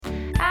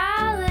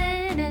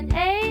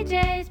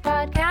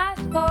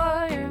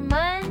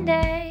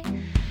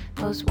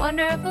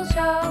local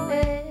show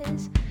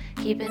is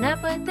Keeping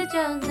Up with the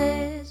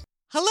Joneses.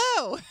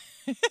 Hello.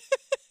 I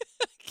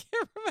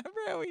can't remember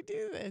how we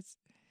do this.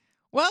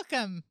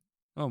 Welcome.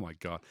 Oh my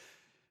God.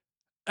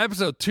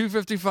 Episode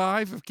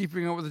 255 of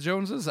Keeping Up with the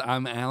Joneses.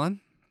 I'm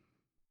Alan.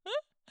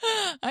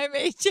 I'm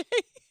AJ.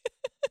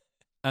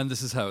 And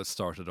this is how it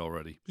started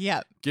already.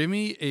 Yep. Give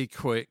me a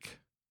quick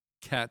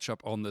catch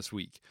up on this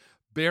week.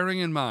 Bearing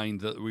in mind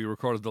that we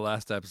recorded the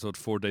last episode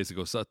 4 days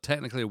ago, so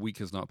technically a week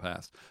has not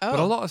passed. But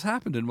a lot has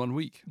happened in 1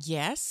 week.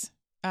 Yes.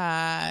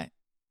 Just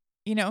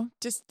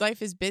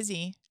life is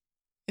busy.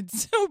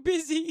 It's so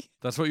busy.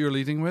 That's what you're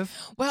leading with?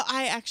 Well,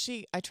 I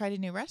tried a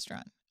new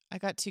restaurant. I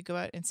got to go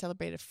out and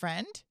celebrate a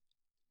friend.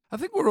 I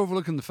think we're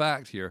overlooking the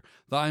fact here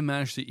that I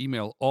managed to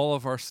email all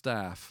of our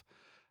staff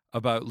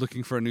about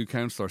looking for a new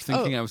counselor,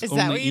 thinking I was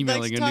only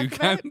emailing a new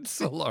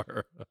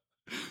counselor.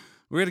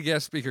 We had a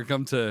guest speaker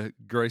come to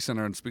Grace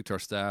Center and speak to our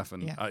staff,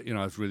 and I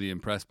was really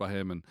impressed by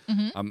him. And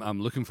I'm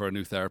looking for a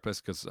new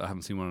therapist because I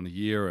haven't seen one in a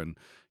year, and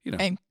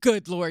And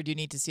good Lord, you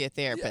need to see a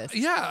therapist.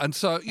 Yeah, and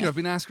so I've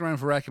been asking around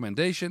for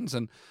recommendations,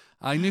 and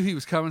I knew he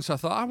was coming, so I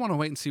thought I want to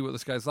wait and see what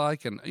this guy's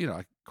like, and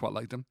I quite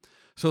liked him.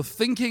 So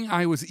thinking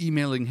I was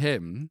emailing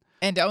him,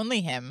 and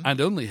only him,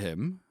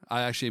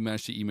 I actually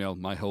managed to email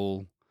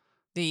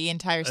the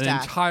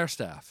entire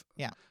staff.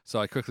 Yeah. So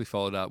I quickly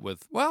followed up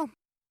with, well,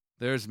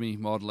 there's me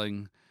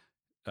modeling.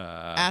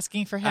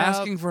 Asking for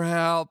help,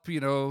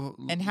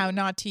 and how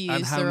not to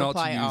use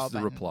the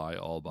reply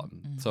all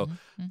button. Mm-hmm, so,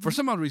 for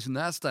some odd reason,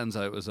 that stands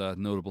out as a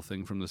notable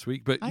thing from this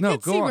week. But I no,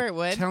 could go see on. where it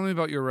would. Tell me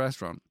about your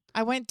restaurant.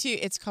 I went to.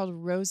 It's called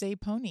Rose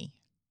Pony,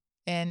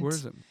 and where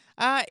is it?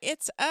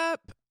 It's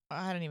up.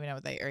 I don't even know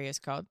what that area is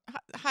called.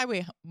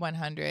 Highway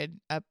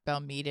 100 up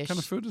Belmead-ish. What kind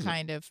of food is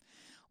it?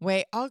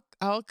 Way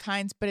all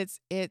kinds, but it's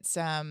it's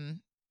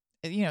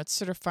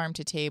sort of farm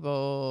to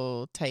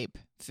table type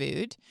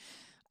food.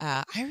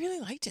 I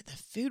really liked it. The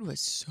food was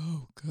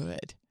so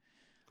good.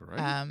 Great.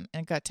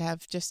 And got to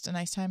have just a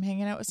nice time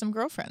hanging out with some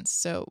girlfriends.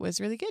 So it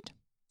was really good.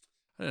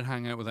 I didn't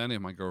hang out with any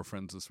of my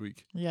girlfriends this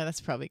week. Yeah,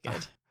 that's probably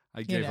good.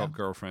 I gave up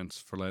girlfriends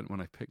for Lent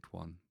when I picked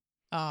one.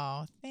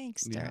 Oh,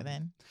 thanks,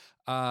 darling.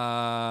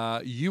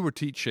 You were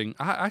teaching.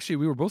 Actually,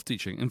 we were both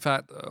teaching. In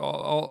fact,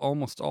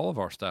 almost all of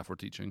our staff were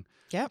teaching.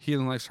 Yep.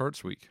 Healing Life's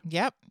Hurts Week.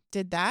 Yep.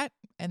 Did that.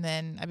 And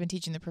then I've been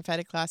teaching the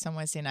prophetic class on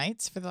Wednesday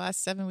nights for the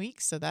last 7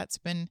 weeks. So that's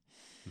been...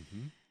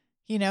 Mm-hmm.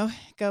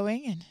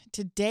 Going. And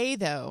today,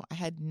 though, I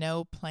had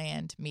no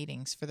planned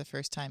meetings for the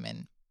first time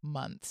in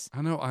months.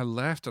 I know. I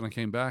left and I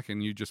came back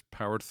and you just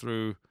powered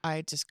through.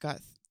 I just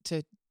got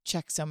to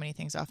check so many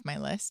things off my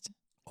list.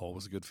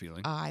 Always a good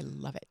feeling. I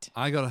love it.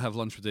 I got to have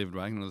lunch with David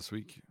Wagner this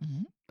week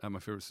at my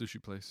favorite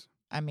sushi place.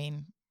 I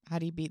mean, how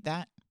do you beat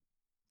that?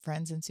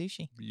 Friends and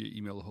sushi. You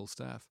email the whole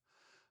staff.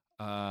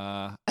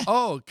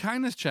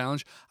 Kindness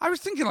challenge. I was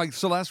thinking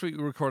so last week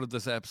we recorded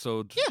this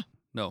episode. Yeah.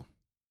 No.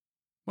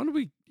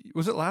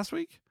 Was it last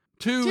week?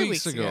 2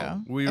 weeks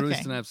ago. We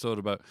released an episode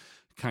about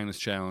kindness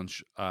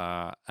challenge.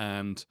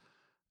 And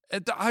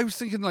I was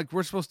thinking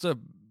we're supposed to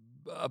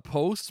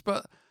post,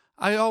 but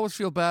I always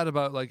feel bad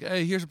about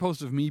hey, here's a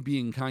post of me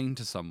being kind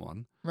to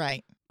someone.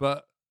 Right.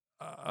 But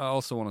I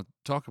also want to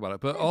talk about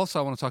it. But also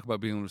I want to talk about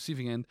being on the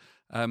receiving end.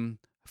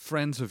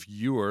 Friends of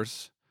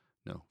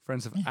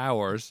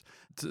ours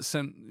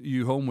sent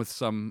you home with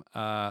some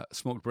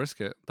smoked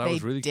brisket. That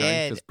was really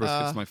kind because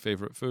brisket's my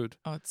favorite food.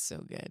 Oh, it's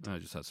so good. I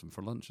just had some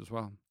for lunch as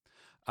well.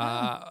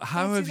 How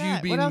have you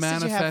been How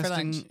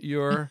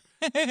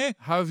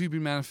have you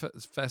been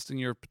manifesting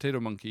your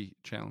potato monkey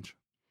challenge?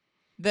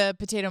 The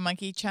potato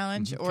monkey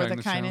challenge or the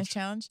kindness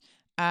challenge?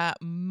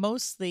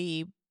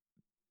 Mostly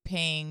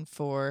paying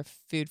for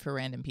food for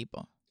random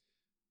people.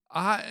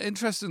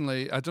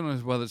 Interestingly, I don't know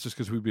whether it's just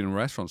because we've been in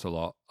restaurants a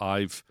lot.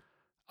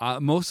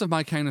 Most of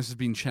my kindness has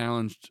been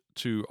challenged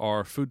to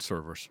our food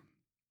servers.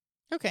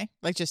 Okay.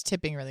 Just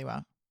tipping really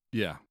well.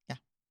 Yeah. Yeah.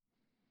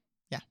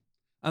 Yeah.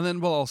 And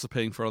then also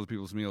paying for other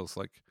people's meals.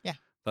 Yeah.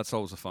 That's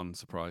always a fun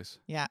surprise.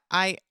 Yeah.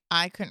 I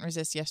couldn't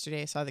resist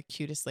yesterday. I saw the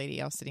cutest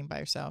lady all sitting by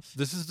herself.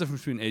 This is the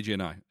difference between AJ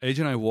and I. AJ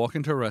and I walk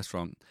into a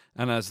restaurant,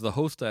 and as the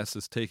hostess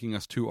is taking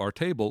us to our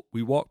table,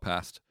 we walk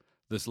past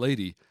this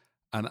lady,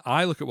 and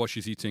I look at what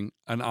she's eating,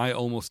 and I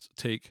almost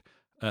take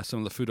some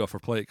of the food off her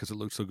plate because it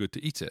looks so good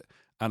to eat it.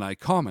 And I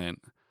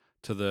comment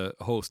to the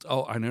host,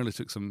 "Oh, I nearly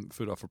took some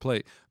food off her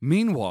plate."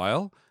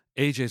 Meanwhile,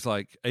 AJ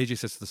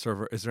says to the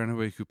server, "Is there any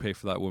way you could pay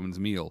for that woman's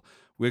meal?"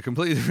 We had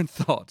completely different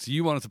thoughts.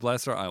 You wanted to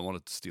bless her, I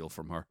wanted to steal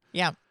from her.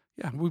 Yeah.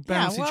 Yeah, we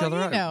balance each other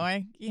out.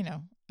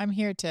 I'm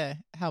here to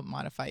help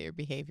modify your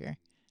behavior.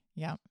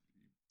 Yeah.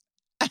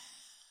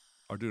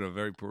 Are doing a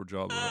very poor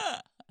job of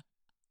it.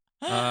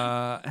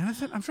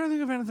 Anything? I'm trying to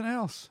think of anything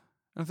else.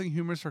 Anything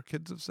humorous our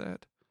kids have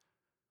said.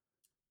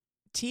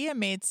 Tia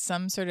made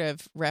some sort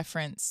of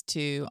reference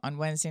to on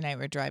Wednesday night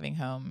we're driving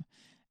home,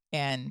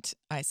 and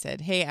I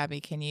said, "Hey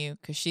Abby, can you?"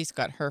 Because she's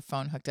got her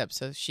phone hooked up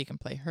so she can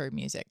play her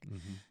music.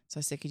 Mm-hmm. So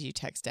I said, "Could you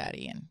text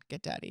Daddy and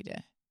get Daddy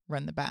to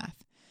run the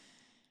bath?"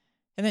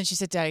 And then she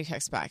said, "Daddy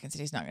texted back and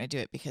said he's not going to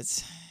do it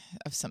because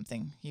of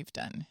something you've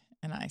done."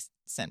 And I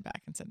sent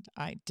back and said,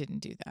 "I didn't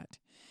do that."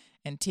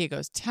 And Tia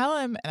goes, tell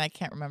him. And I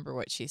can't remember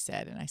what she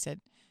said. And I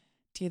said,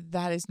 Tia,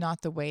 that is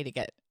not the way to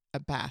get a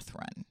bath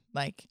run.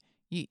 Like,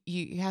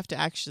 you have to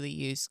actually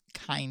use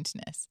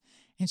kindness.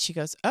 And she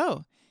goes,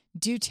 oh,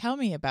 do tell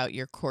me about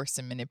your course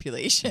in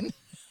manipulation.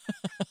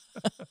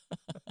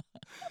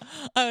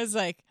 I was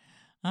like,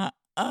 Hold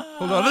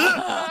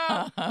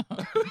on.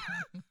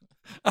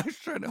 I was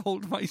trying to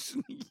hold my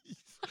sneeze.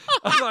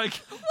 I was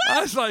like,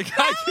 I was so fun.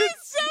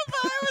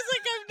 I was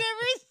like,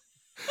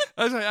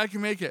 I was like, I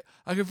can make it.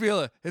 I can feel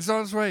it. It's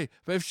on its way.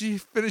 But if she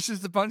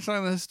finishes the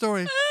punchline of the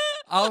story,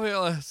 I'll be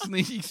able to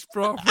sneeze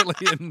properly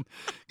and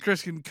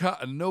Chris can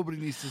cut and nobody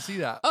needs to see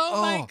that.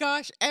 Oh my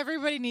gosh.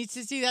 Everybody needs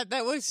to see that.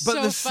 That was but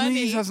so the funny.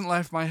 sneeze hasn't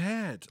left my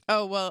head.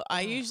 Oh, well,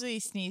 I usually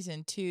sneeze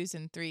in 2s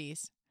and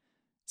 3s.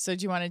 So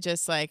do you want to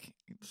just like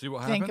see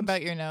what think happens?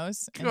 about your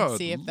nose and Good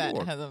see if that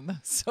Lord. has them?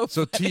 So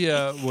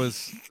Tia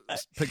was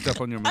picked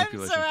up on your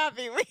manipulation. I'm so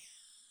happy we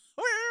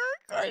were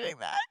recording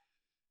that.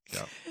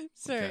 Yeah.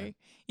 Sorry. Okay.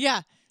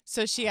 Yeah.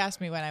 So she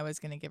asked me when I was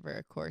going to give her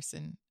a course,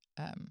 and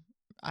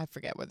I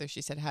forget whether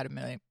she said how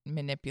to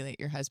manipulate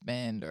your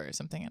husband or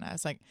something. And I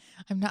was like,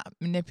 I'm not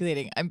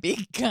manipulating. I'm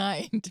being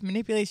kind.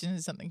 Manipulation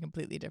is something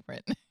completely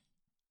different.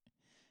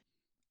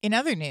 In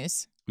other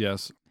news,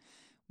 Yes.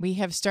 we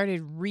have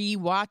started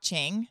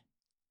rewatching.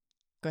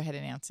 Go ahead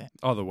and announce it.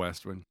 Oh, The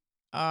West Wing.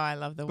 Oh, I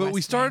love the But West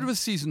we started Wing. with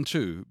season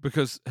 2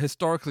 because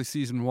historically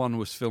season 1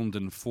 was filmed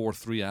in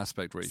 4:3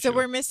 aspect ratio. So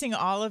we're missing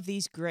all of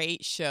these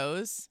great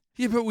shows.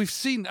 Yeah, but we've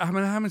seen. I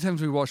mean, how many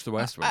times have we watched The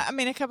West Wing? I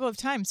mean, a couple of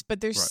times,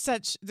 but there's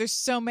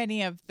so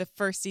many of the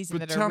first season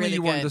But that tell are really me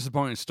you weren't good.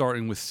 disappointed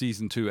starting with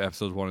season 2,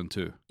 episodes 1 and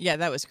 2. Yeah,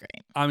 that was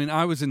great. I mean,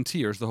 I was in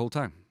tears the whole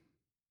time.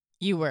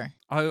 You were.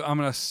 I'm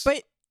gonna.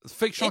 But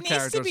fictional it needs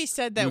characters to be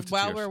said moved that to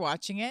while tears. we're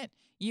watching it,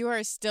 you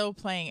are still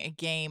playing a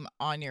game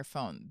on your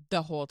phone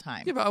the whole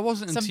time. Yeah, but I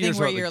wasn't in Something tears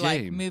where about you're the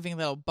like game. moving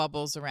little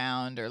bubbles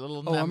around or little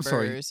Oh, I'm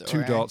numbers. sorry. 2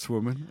 or... dots,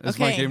 woman. Is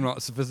my Okay. game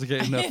not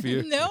sophisticated enough for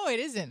you? No, it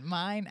isn't.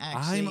 Mine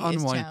actually I'm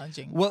is unwind.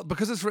 challenging. Well,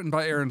 because it's written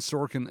by Aaron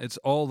Sorkin, it's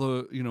all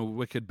the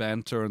wicked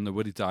banter and the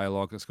witty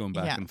dialogue that's going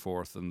back Yeah. and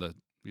forth, and the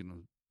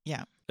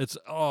Yeah. it's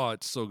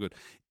so good.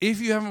 If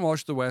you haven't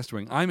watched The West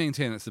Wing, I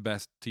maintain it's the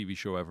best TV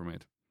show ever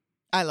made.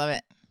 I love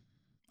it.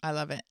 I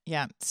love it.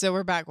 Yeah. So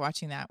we're back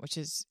watching that, which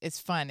is it's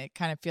fun. It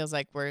kind of feels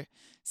like we're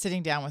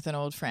sitting down with an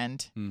old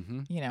friend,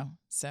 Mm-hmm.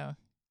 So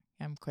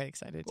I'm quite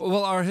excited.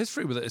 Well, our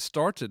history with it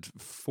started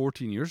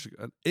 14 years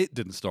ago. It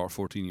didn't start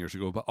 14 years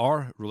ago, but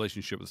our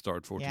relationship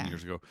started 14 Yeah.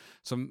 years ago.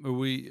 So it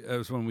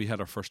was when we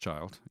had our first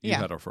child. You Yeah.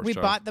 had our first We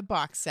child. bought the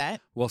box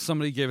set. Well,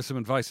 somebody gave us some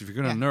advice. If you're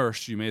going to Yeah.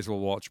 nurse, you may as well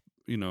watch,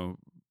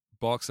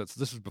 box sets.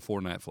 This was before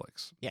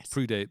Netflix. Yes.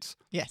 Predates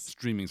Yes.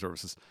 streaming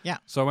services. Yeah.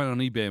 So I went on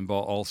eBay and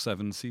bought all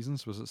 7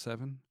 seasons. Was it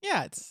 7?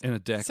 Yeah, it's In a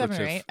decorative.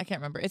 7 or 8. I can't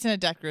remember. It's in a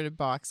decorative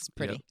box. It's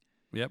pretty.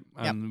 Yep.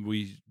 And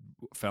we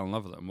fell in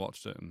love with it and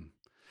watched it. And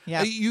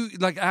Yeah.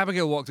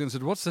 Abigail walked in and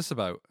said, "What's this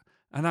about?"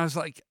 And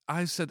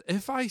I said,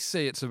 if I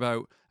say it's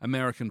about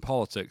American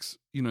politics,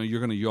 you're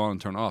going to yawn and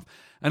turn it off.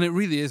 And it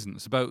really isn't.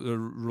 It's about the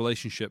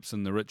relationships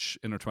and the rich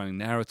intertwining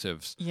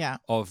narratives Yeah.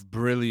 of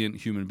brilliant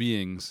human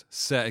beings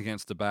set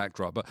against the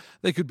backdrop. But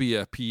they could be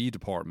a PE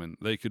department.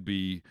 They could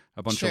be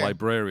a bunch of Sure.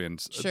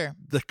 librarians. Sure.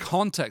 The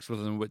context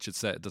within which it's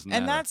set doesn't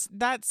And matter.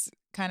 that's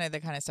kind of the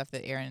kind of stuff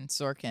that Aaron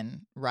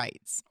Sorkin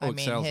writes. Oh, I it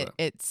mean, sells it.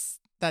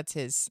 that's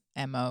his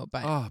MO.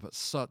 But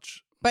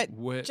such but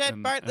wit Jed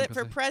and Bartlett for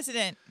empathy.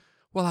 president.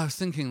 Well, I was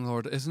thinking,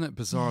 Lord, isn't it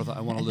bizarre that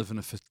I want to live in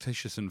a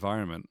fictitious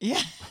environment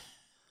Yeah.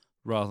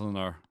 rather than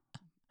our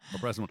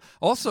present one?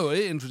 Also,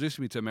 it introduced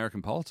me to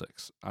American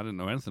politics. I didn't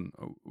know anything.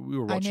 We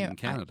were watching in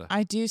Canada.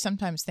 I do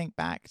sometimes think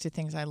back to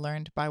things I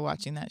learned by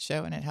watching that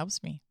show, and it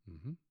helps me.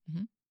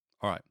 Mm-hmm.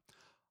 All right.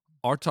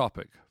 Our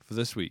topic for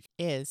this week.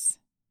 Is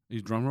Are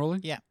you drum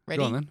rolling? yeah, ready?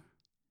 Go on then.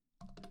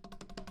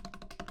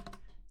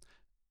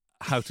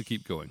 How to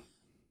keep going.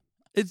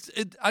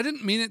 I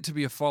didn't mean it to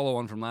be a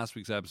follow-on from last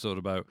week's episode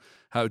about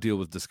how to deal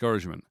with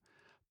discouragement,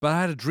 but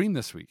I had a dream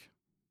this week.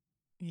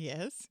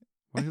 Yes.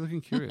 Why are you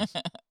looking curious?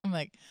 I'm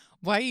like,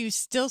 why are you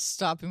still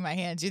stopping my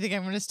hands? Do you think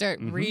I'm going to start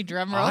Mhm.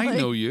 re-drum rolling? I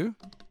know you.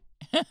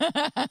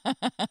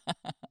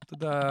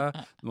 Ta-da.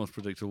 The most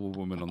predictable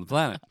woman on the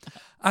planet.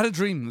 I had a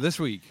dream this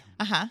week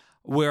Uh-huh.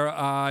 where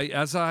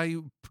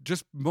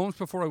just moments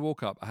before I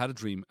woke up, I had a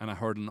dream and I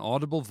heard an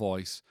audible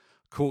voice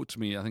quote to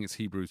me, I think it's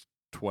Hebrews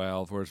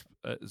 12, where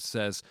it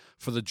says,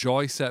 "For the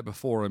joy set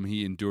before him,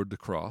 he endured the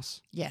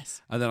cross."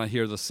 Yes. And then I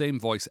hear the same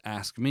voice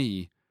ask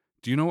me,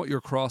 "Do you know what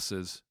your cross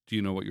is? Do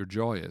you know what your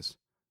joy is?"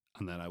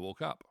 And then I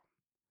woke up.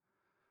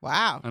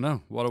 Wow. I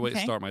know. What a way to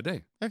Okay. start my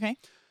day. Okay.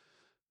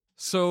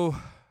 So,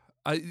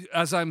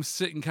 as I'm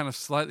sitting kind of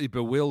slightly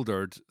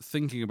bewildered,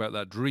 thinking about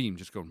that dream,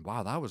 just going,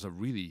 wow, that was a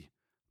really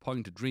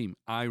pointed dream.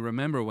 I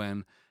remember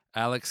when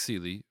Alex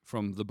Seeley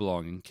from The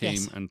Belonging came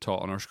Yes. and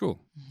taught in our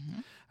school.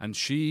 Mm-hmm. And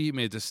she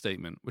made this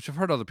statement, which I've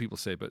heard other people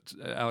say, but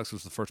Alex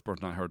was the first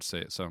person I heard say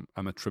it, so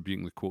I'm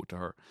attributing the quote to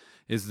her,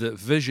 is that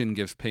vision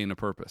gives pain a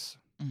purpose.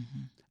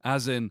 Mm-hmm.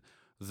 As in,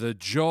 the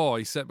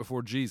joy set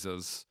before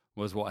Jesus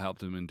was what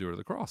helped him endure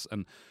the cross.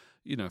 And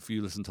if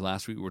you listen to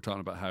last week, we were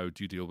talking about how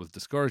do you deal with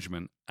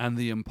discouragement and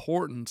the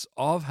importance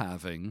of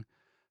having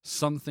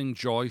something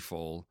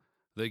joyful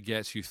that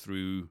gets you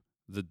through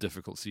the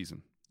difficult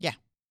season. Yeah.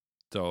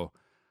 So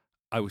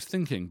I was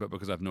thinking, but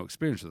because I have no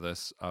experience with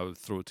this, I would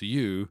throw it to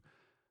you.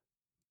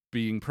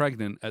 Being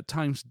pregnant at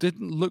times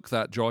didn't look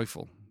that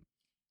joyful.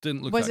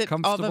 Didn't look Was that it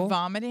comfortable. all the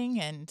vomiting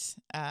and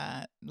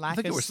I lack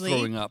think of it was sleep?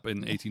 throwing up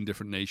in 18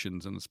 different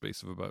nations in the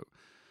space of about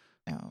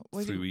No,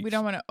 3 we weeks.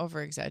 don't want to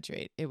over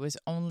exaggerate. It was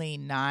only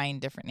 9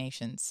 different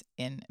nations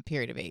in a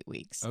period of 8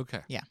 weeks.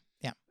 Okay. Yeah,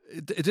 yeah.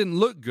 It didn't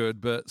look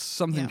good, but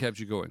something Yeah. kept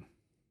you going.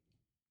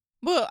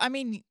 Well, I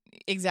mean,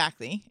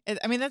 exactly.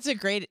 I mean, that's a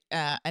great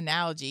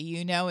analogy.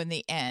 In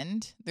the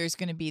end, there's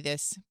going to be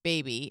this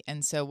baby.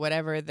 And so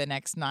whatever the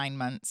next 9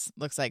 months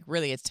looks like,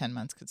 really it's 10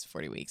 months because it's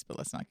 40 weeks, but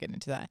let's not get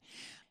into that.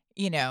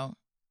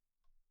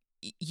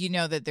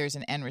 That there's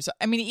an end result.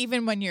 I mean,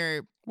 even when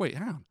you're Wait,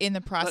 hang on. in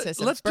the process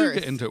Let's of birth. do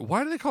get into it.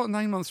 Why do they call it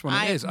 9 months when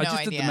I it is? have I no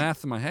just did idea. the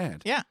math in my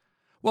head. Yeah.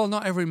 Well,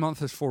 not every month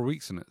has 4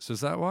 weeks in it. So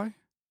is that why?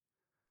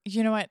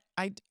 You know what?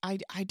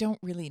 I don't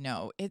really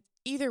know.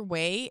 Either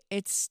way,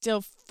 it's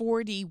still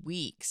 40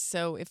 weeks.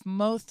 So if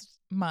most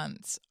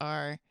months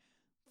are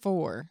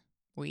 4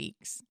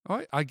 weeks,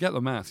 I get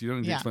the math. You don't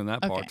need to Yeah, explain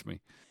that part okay. to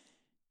me.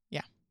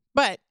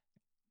 but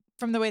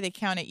from the way they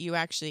count it, you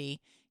actually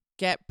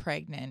get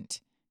pregnant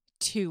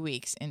 2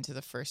 weeks into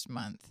the first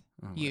month,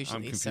 Oh, I'm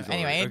usually. confused So already.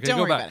 anyway, Okay, don't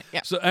go worry back. about it.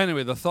 Yeah. So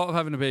anyway, the thought of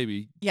having a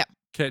baby Yeah.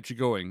 kept you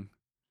going.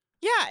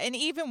 Yeah, and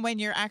even when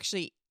you're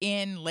actually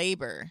in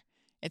labor,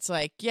 it's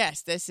like,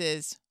 yes, this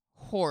is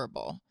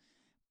horrible,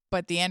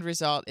 but the end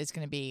result is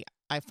going to be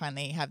I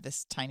finally have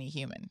this tiny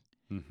human.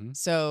 Mm-hmm.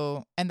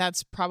 So, and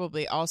that's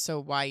probably also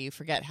why you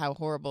forget how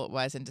horrible it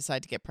was and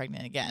decide to get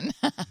pregnant again.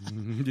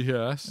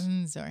 Yes.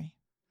 Sorry.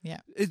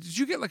 Did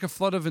you get like a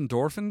flood of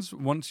endorphins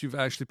once you've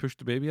actually pushed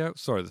the baby out?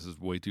 Sorry, this is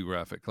way too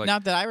graphic. Like,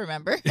 Not that I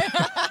remember.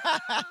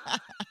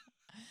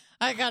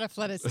 I got a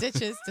flood of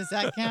stitches. Does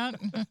that count?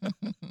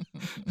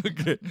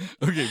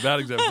 okay, bad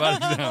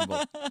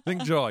example.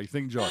 Think joy.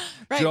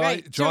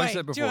 Right, Joy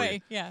said before joy, you.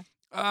 yeah.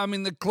 I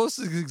mean, the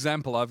closest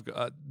example I've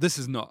got. This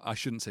is not. I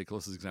shouldn't say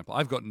closest example.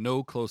 I've got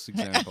no close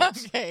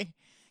examples. Okay.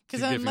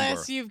 Because to giving unless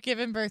birth. you've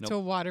given birth to Nope.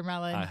 a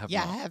watermelon, I have you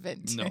not.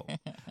 haven't. No,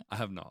 I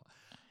have not.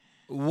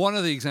 One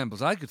of the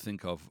examples I could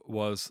think of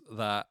was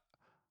that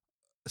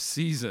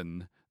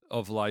season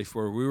of life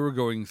where we were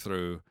going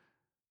through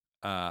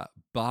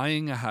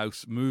buying a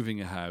house, moving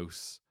a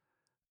house,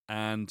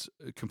 and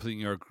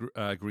completing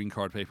our green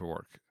card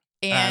paperwork.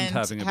 And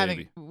having a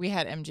baby. We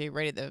had MJ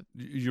right at the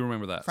You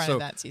remember that? front so of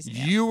that season,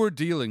 yeah. you were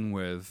dealing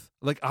with,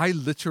 like, I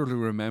literally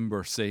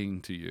remember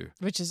saying to you,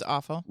 which is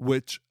awful.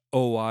 which,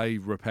 I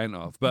repent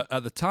of. But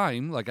at the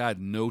time, like, I had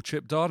no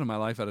Chip Dodd in my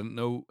life. I didn't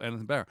know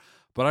anything better.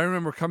 But I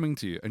remember coming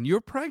to you, and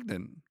you're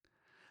pregnant.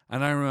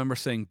 And I remember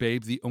saying,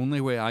 babe, the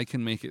only way I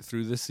can make it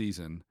through this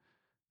season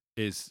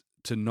is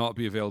to not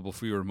be available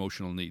for your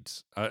emotional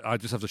needs. I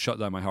just have to shut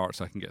down my heart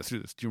so I can get through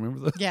this. Do you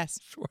remember that? Yes.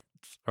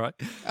 All right.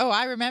 Oh,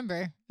 I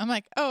remember. I'm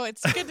like,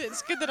 it's good.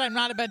 It's good that I'm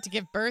not about to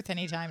give birth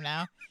anytime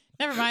now.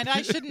 Never mind.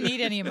 I shouldn't need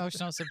any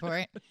emotional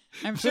support.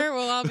 I'm sure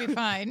we'll all be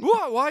fine.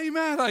 What? Why are you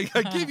mad? I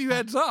gave you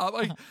heads up.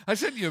 I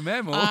sent you a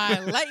memo. I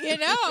let you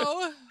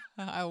know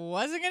I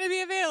wasn't going to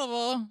be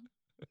available.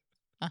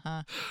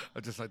 Uh-huh.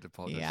 I'd just like to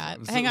apologize. Yeah.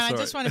 I'm so Hang on. sorry. I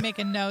just want to make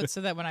a note so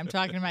that when I'm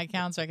talking to my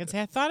counselor, I can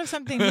say, I thought of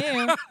something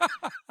new.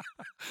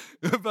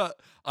 But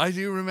I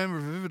do remember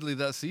vividly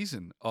that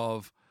season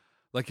of,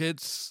 like,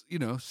 it's,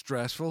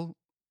 stressful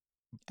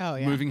Oh,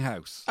 yeah. moving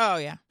house, Oh,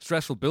 yeah.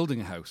 stressful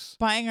building a house,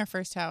 Buying our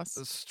first house.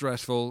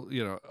 stressful,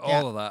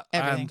 all of that.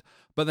 everything.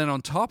 But then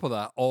on top of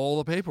that, all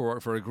the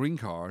paperwork for a green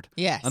card.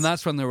 Yes. And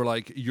that's when they were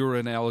like, you're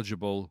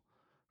ineligible,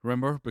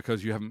 remember,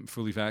 because you haven't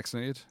fully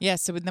vaccinated.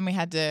 Yes. So then we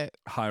had to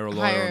Hire a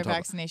lawyer hire on a top.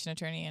 vaccination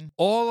attorney. And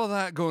All of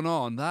that going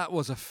on, that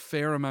was a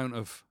fair amount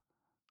of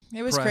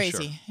it was pressure.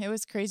 crazy. It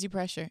was crazy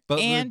pressure. But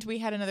and we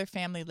had another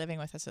family living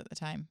with us at the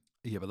time.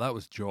 Yeah, but that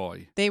was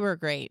joy. They were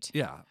great.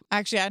 Yeah.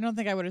 Actually, I don't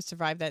think I would have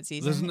survived that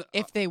season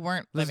if they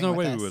weren't There's living no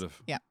with way us. we would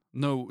have. Yeah.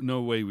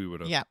 No way we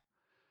would have. Yeah.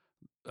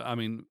 I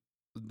mean,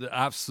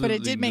 absolutely.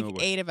 But it did make no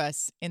way. 8 of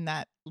us in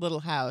that little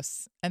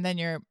house. And then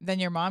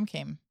your mom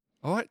came.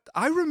 Oh,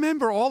 I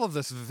remember all of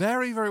this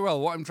very, very well.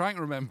 What I'm trying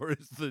to remember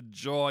is the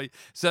joy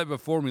set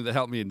before me that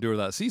helped me endure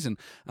that season.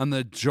 And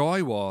the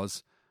joy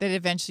was... That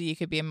eventually you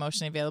could be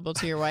emotionally available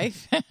to your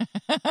wife.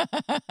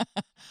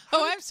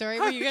 Oh, I'm sorry.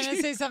 Were you going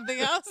to say something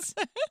else?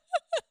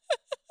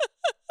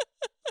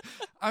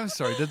 I'm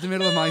sorry, did the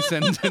middle of my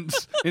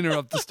sentence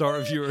interrupt the start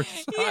of yours?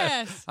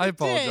 Yes. I it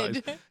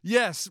apologize. did.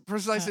 Yes,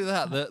 precisely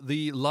that.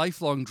 The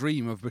lifelong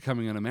dream of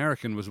becoming an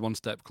American was one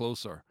step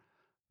closer.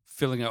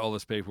 Filling out all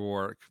this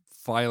paperwork,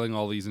 filing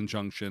all these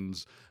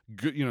injunctions,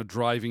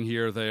 driving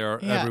here, there,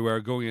 Yeah. everywhere,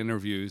 going to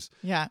interviews.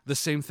 Yeah. The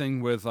same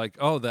thing with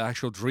the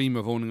actual dream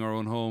of owning our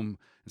own home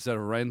instead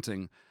of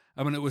renting.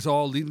 I mean, it was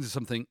all leading to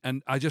something.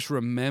 And I just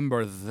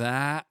remember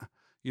that,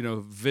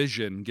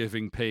 vision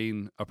giving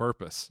pain a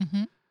purpose.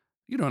 Mm-hmm.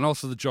 and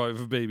also the joy of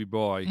a baby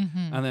boy,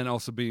 Mm-hmm. and then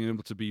also being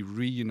able to be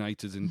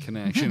reunited in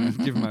connection and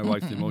giving my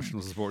wife the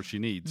emotional support she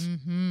needs.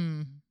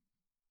 Mm-hmm.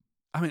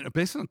 I mean,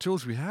 based on the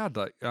tools we had,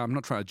 like, I'm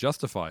not trying to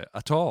justify it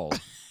at all.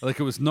 Like,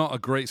 it was not a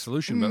great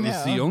solution, but it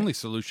was the No. only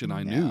solution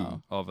I knew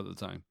No. of at the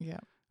time. Yeah.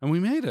 And we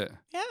made it.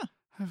 Yeah.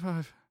 High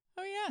five.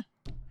 Oh,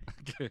 yeah.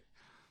 Okay.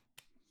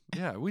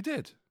 Yeah, we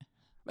did.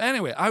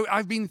 Anyway,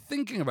 I've been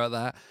thinking about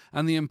that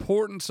and the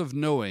importance of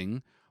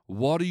knowing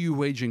what are you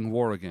waging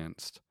war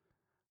against.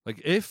 Like,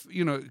 if,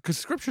 because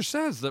Scripture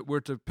says that we're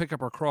to pick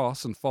up our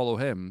cross and follow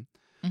Him,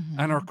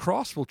 Mm-hmm. and our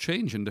cross will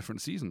change in different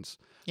seasons.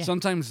 Yeah.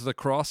 Sometimes the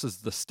cross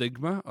is the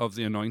stigma of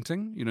the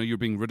anointing. You're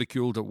being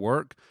ridiculed at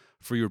work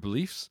for your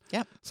beliefs.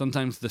 Yep.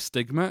 Sometimes the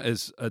stigma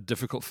is a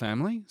difficult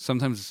family.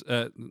 Sometimes,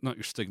 not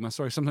your stigma,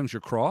 sorry. Sometimes your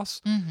cross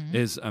Mm-hmm.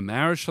 is a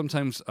marriage.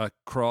 Sometimes a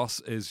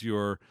cross is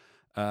you're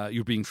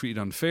being treated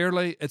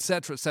unfairly,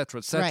 etc., etc.,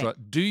 etc.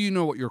 Right. Do you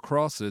know what your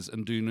cross is,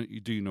 and do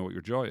you know what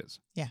your joy is?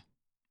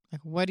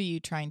 Like, what are you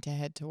trying to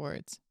head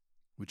towards?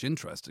 Which,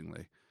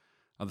 interestingly,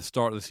 at the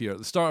start of this year, at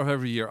the start of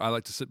every year, I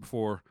like to sit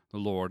before the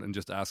Lord and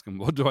just ask Him,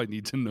 what do I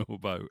need to know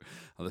about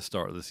at the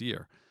start of this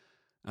year?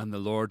 And the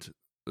Lord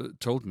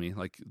told me,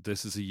 like,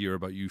 this is a year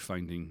about you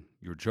finding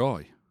your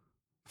joy.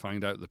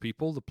 Find out the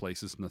people, the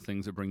places, and the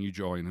things that bring you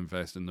joy and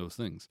invest in those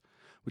things,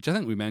 which I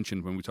think we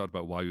mentioned when we talked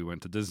about why we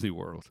went to Disney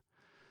World.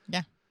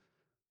 Yeah.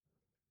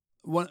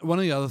 One of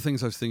the other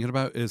things I was thinking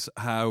about is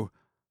how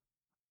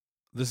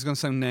this is going to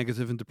sound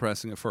negative and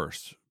depressing at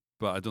first,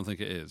 but I don't think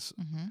it is.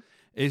 Mm-hmm.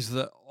 Is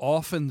that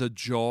often the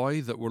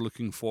joy that we're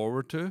looking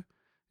forward to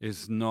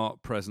is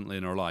not presently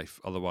in our life.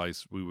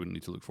 Otherwise, we wouldn't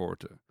need to look forward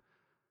to it.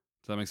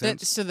 Does that make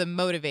sense? So the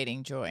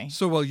motivating joy.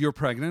 So while you're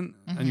pregnant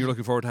and Mhm. you're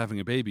looking forward to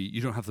having a baby,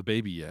 you don't have the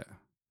baby yet.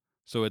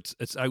 So it's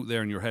out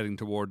there and you're heading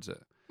towards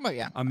it. Well,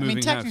 yeah. I'm I mean,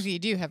 moving technically, house. you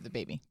do have the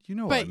baby. You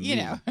know what But, I you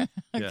mean. know.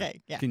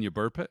 Okay. Yeah. Can you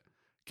burp it?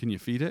 Can you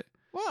feed it?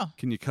 Well,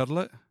 Can you cuddle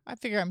it? I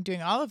figure I'm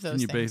doing all of those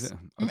Can you things. bathe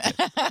it?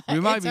 Okay.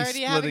 We might It's be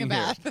already having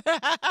a splitting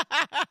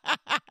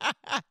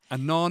bath. A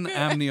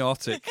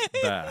non-amniotic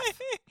bath.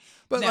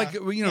 But No,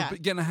 yeah.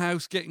 getting a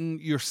house, getting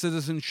your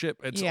citizenship,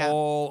 it's Yeah.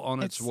 all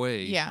on its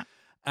way. Yeah.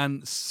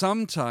 And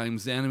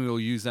sometimes the enemy will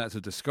use that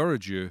to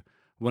discourage you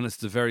when it's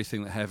the very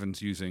thing that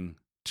heaven's using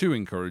to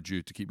encourage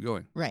you to keep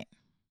going. Right.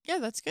 Yeah,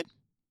 that's good.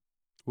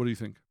 What do you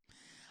think?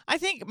 I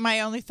think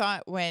my only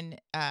thought when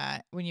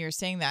you were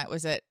saying that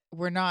was that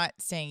we're not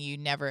saying you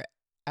never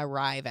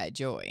arrive at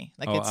joy.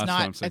 Like Oh, it's that's what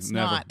I'm not saying. it's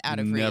Never. not out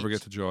of Never reach.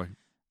 get to joy.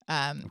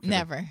 kidding.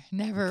 Never I'm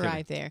kidding.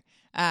 arrive there.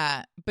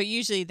 But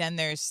usually then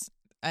there's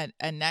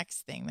a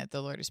next thing that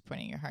the Lord is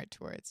pointing your heart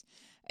towards.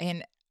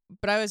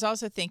 But I was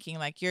also thinking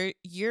like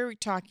you're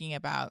talking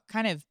about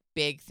kind of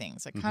big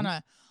things, like Mhm. kind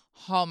of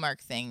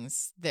hallmark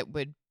things that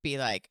would be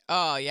like,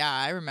 oh yeah,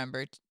 I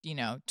remember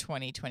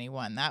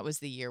 2021. That was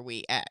the year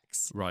we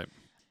X. Right.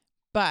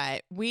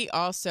 But we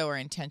also are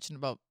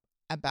intentional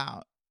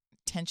about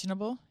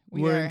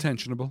We're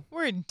intentionable.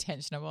 We're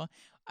intentional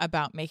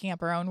about making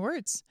up our own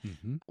words.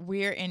 Mm-hmm.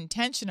 We're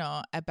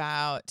intentional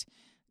about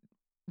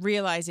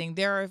realizing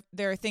there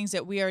are things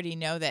that we already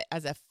know that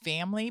as a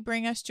family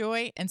bring us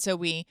joy, and so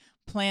we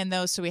plan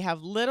those so we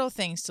have little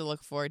things to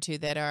look forward to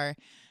that are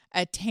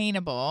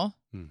attainable,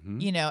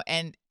 Mm-hmm.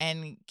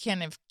 and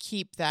kind of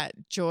keep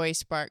that joy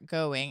spark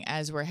going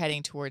as we're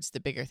heading towards the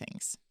bigger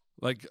things.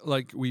 Like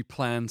we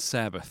plan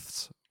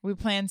Sabbaths. We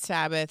plan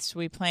Sabbaths,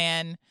 we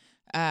plan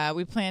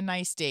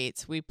nice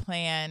dates, we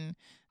plan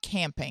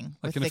camping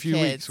Like with in the a few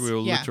kids. weeks,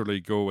 we'll Yeah.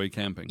 literally go away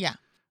camping. Yeah.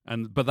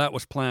 But that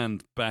was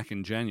planned back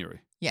in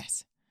January.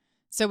 Yes.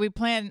 So we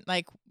plan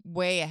like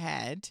way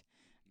ahead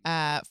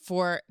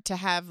to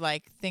have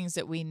like things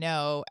that we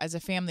know as a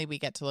family we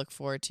get to look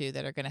forward to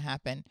that are going to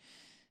happen.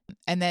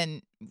 And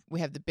then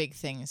we have the big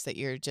things that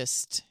you're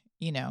just,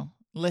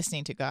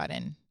 listening to God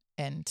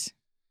and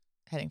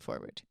heading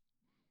forward.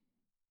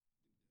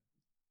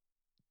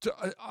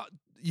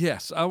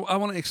 Yes, I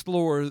want to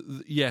explore.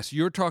 Yes,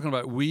 you're talking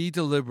about we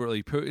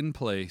deliberately put in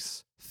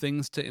place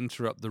things to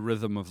interrupt the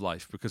rhythm of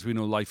life because we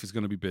know life is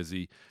going to be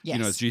busy. Yes.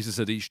 As Jesus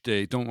said each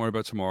day, don't worry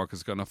about tomorrow because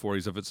it's got enough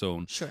worries of its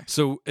own. Sure.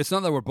 So it's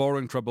not that we're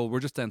borrowing trouble. We're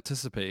just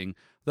anticipating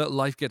that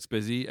life gets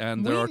busy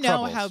and there are We know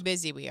troubles. how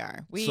busy we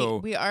are.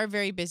 We are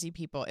very busy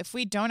people. If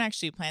we don't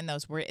actually plan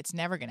those, it's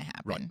never going to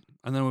happen. Right.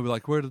 And then we'll be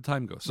like, where did the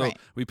time go? So Right.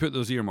 we put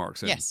those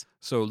earmarks in. Yes.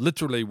 So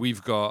literally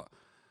we've got,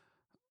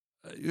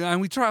 and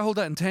we try to hold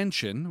that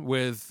intention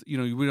with,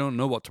 we don't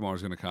know what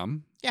tomorrow's going to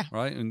come. Yeah.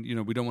 Right. And,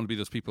 we don't want to be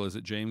those people, is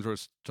it James, where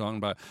it's talking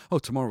about, oh,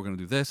 tomorrow we're going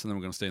to do this and then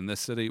we're going to stay in this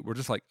city. We're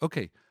just like,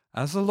 okay,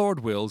 as the Lord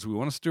wills, we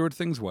want to steward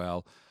things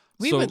well.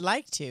 We So would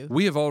like to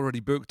we have already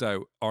booked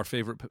out our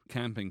favorite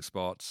camping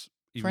spots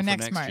even for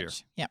next year.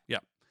 March. Yeah.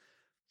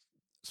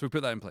 So we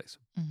put that in place.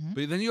 Mm-hmm.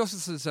 But then you also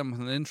said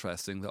something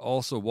interesting, that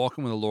also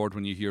walking with the Lord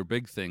when you hear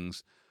big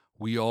things,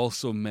 we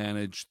also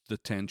manage the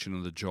tension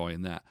and the joy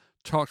in that.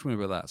 Talk to me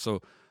about that. So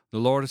the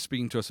Lord is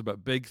speaking to us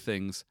about big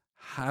things.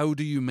 How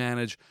do you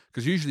manage?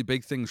 Because usually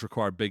big things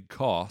require big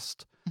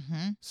cost.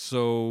 Mm-hmm.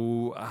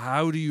 So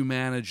how do you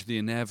manage the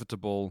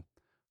inevitable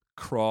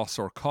cross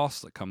or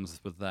cost that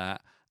comes with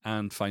that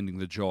and finding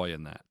the joy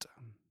in that?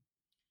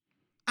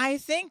 I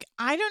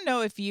don't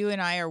know if you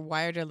and I are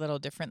wired a little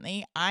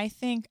differently. I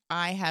think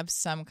I have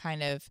some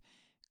kind of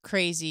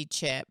crazy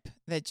chip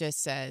that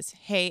just says,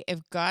 hey,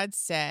 if God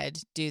said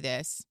do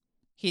this,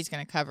 he's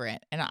going to cover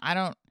it. And I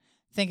don't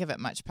think of it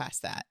much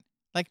past that.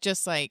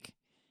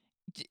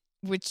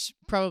 Which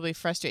probably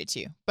frustrates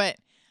you. But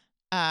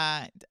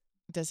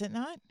does it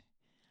not?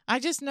 I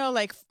just know,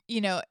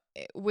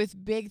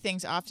 with big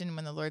things, often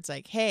when the Lord's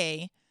like,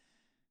 hey,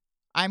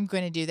 I'm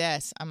going to do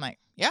this, I'm like,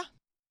 yeah.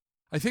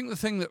 I think the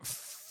thing that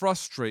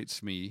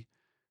frustrates me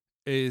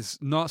is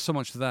not so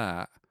much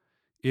that.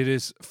 It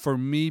is, for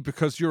me,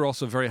 because you're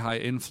also a very high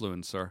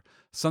influencer,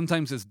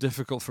 sometimes it's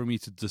difficult for me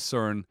to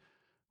discern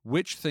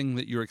which thing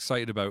that you're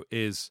excited about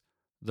is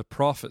the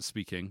prophet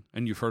speaking,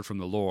 and you've heard from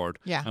the Lord,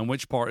 Yeah. and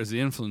which part is the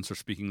influencer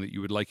speaking that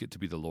you would like it to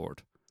be the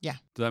Lord. Yeah.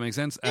 Does that make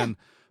sense? Yeah. And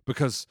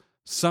because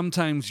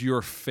sometimes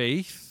your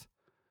faith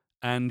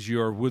and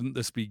your wouldn't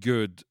this be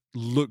good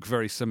look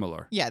very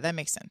similar. Yeah, that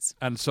makes sense.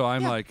 And so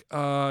I'm Yeah. like,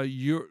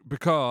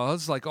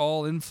 because like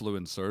all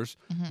influencers,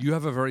 Mhm. you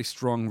have a very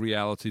strong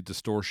reality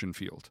distortion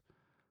field.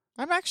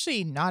 I'm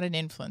actually not an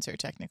influencer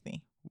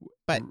technically,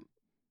 but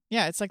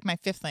yeah, it's like my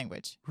fifth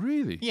language.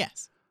 Really?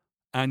 Yes.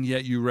 And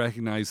yet you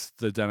recognize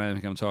the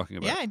dynamic I'm talking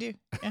about. Yeah, I do.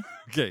 Yeah.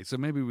 Okay, so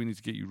maybe we need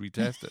to get you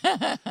retested.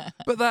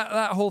 But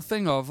that whole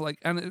thing of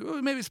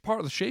maybe it's part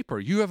of the shaper.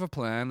 You have a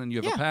plan and you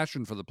have Yeah. a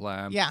passion for the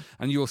plan. Yeah.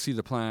 And you'll see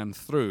the plan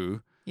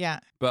through.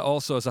 Yeah. But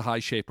also as a high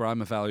shaper,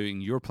 I'm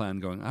evaluating your plan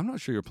going, I'm not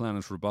sure your plan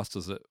is robust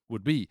as it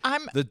would be.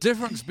 I'm The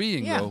difference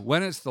being, Yeah. though,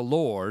 when it's the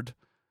Lord,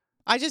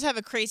 I just have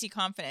a crazy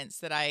confidence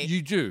that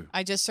you do.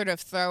 I just sort of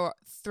throw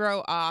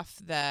off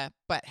the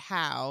but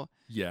how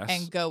Yes.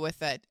 and go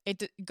with it.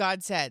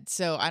 God said,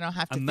 so I don't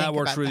have to And think that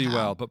works about the really how.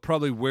 well. But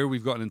probably where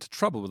we've gotten into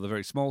trouble with a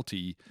very small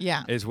t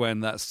Yeah. is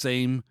when that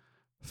same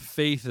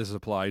faith is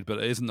applied, but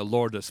it isn't the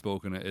Lord that's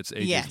spoken it, it's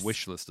AJ's Yes.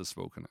 wish list that's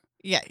spoken it.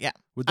 Yeah, yeah.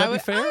 Would that I be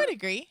fair? I would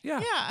agree. Yeah.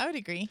 Yeah, I would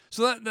agree.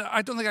 So that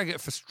I don't think I get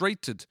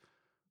frustrated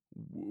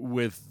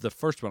with the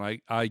first one.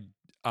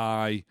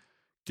 I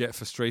get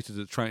frustrated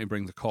at trying to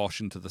bring the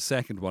caution to the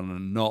second one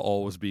and not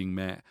always being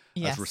met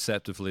Yes. as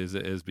receptively as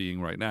it is being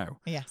right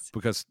now. Yes.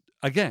 Because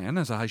again,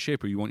 as a high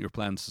shaper, you want your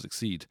plans to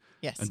succeed.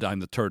 Yes. And I'm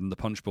the turd in the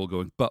punch bowl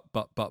going, but.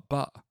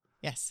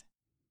 Yes.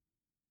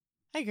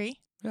 I agree.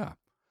 Yeah.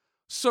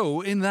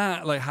 So in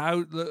that, like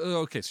how,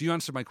 okay, so you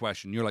answered my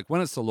question. You're like, when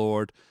it's the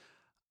Lord,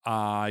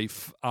 I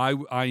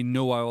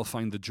know I will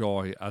find the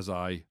joy as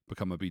I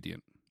become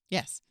obedient.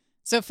 Yes.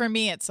 So for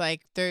me, it's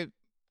like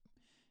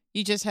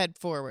you just head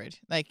forward.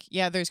 Like,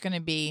 yeah, there's going to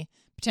be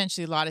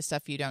potentially a lot of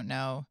stuff you don't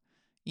know.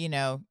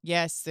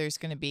 Yes, there's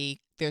going to be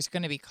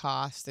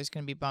costs. There's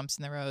going to be bumps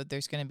in the road.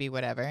 There's going to be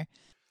whatever.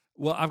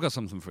 Well, I've got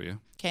something for you.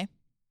 Okay.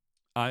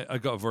 I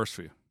got a verse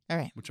for you, All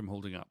right. which I'm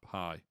holding up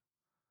high.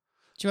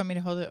 Do you want me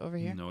to hold it over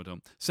here? No, I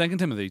don't. 2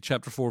 Timothy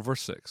chapter 4,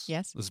 verse 6.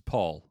 Yes. This is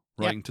Paul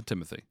writing to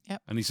Timothy.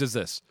 Yep. And he says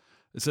this.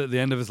 It's at the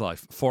end of his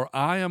life. For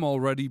I am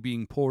already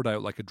being poured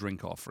out like a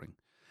drink offering,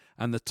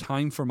 and the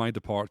time for my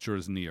departure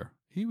is near.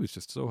 He was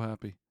just so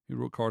happy. He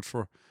wrote cards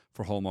for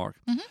Hallmark.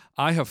 Mhm.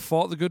 I have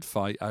fought the good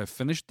fight. I have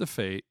finished the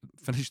faith.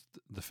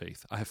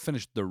 I have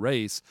finished the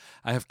race.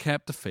 I have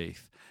kept the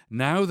faith.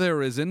 Now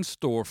there is in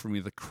store for me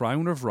the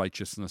crown of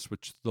righteousness,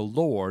 which the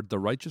Lord, the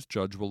righteous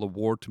judge, will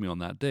award to me on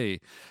that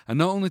day. And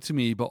not only to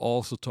me, but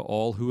also to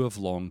all who have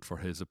longed for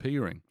his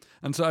appearing.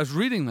 And so I was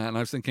reading that and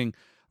I was thinking,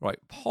 right,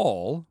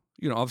 Paul,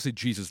 obviously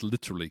Jesus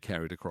literally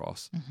carried a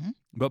cross. Mm-hmm.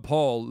 But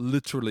Paul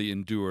literally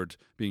endured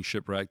being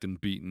shipwrecked and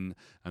beaten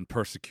and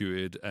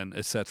persecuted and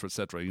et cetera, et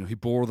cetera. He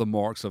bore the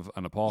marks of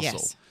an apostle.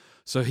 Yes.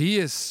 So he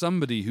is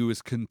somebody who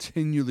is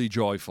continually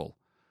joyful.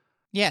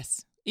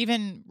 Yes.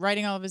 Even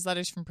writing all of his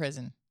letters from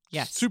prison.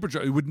 Yes. Super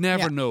joy. You would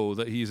never Yeah. know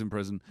that he's in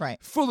prison.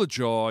 Right. Full of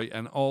joy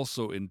and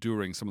also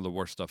enduring some of the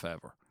worst stuff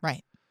ever.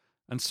 Right.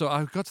 And so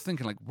I got to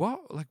thinking,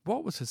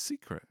 what was his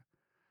secret?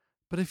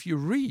 But if you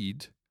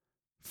read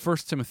 1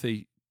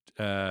 Timothy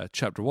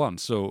chapter 1,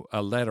 so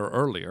a letter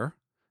earlier,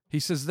 he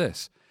says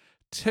this,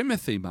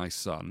 Timothy, my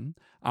son,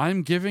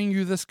 I'm giving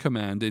you this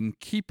command in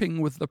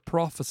keeping with the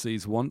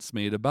prophecies once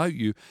made about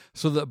you,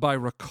 so that by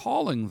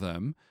recalling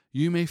them,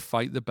 you may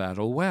fight the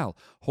battle well,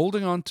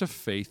 holding on to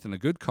faith and a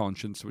good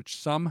conscience, which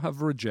some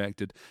have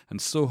rejected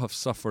and so have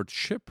suffered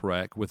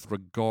shipwreck with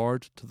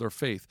regard to their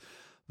faith.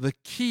 The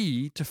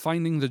key to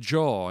finding the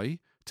joy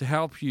to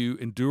help you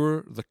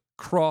endure the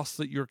cross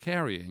that you're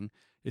carrying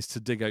is to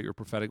dig out your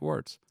prophetic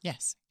words.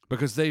 Yes.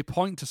 Because they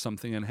point to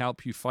something and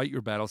help you fight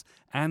your battles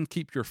and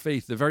keep your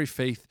faith, the very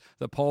faith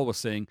that Paul was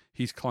saying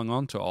he's clung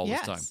on to all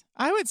this time.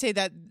 I would say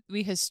that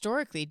we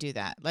historically do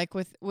that. Like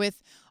with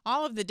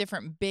all of the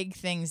different big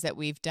things that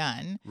we've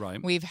done,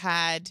 Right. we've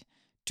had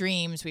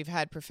dreams, we've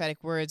had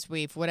prophetic words,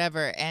 we've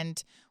whatever.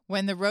 And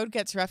when the road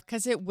gets rough,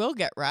 because it will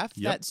get rough,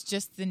 Yep. that's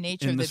just the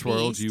nature In of the this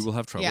world, beast. you will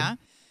have trouble.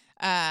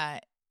 Yeah.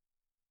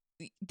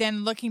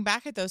 Then looking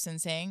back at those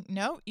and saying,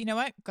 no, you know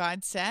what?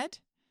 God said,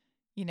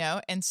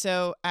 and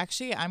so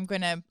actually I'm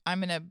gonna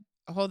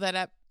hold that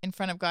up in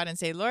front of God and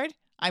say, Lord,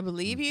 I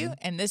believe you,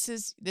 and this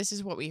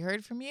is what we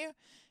heard from you,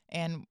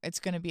 and it's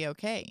going to be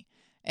okay.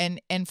 And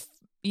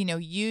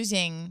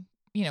using,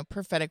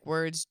 prophetic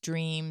words,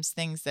 dreams,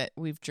 things that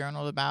we've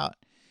journaled about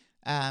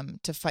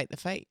to fight the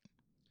fight.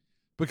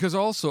 Because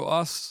also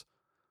us,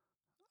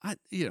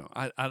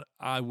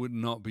 I would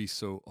not be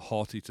so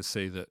haughty to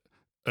say that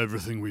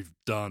everything we've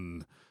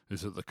done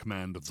is at the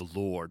command of the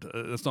Lord.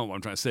 That's not what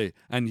I'm trying to say.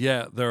 And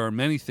yet there are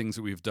many things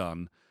that we've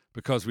done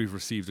because we've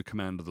received the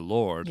command of the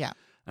Lord. Yeah.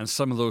 And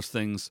some of those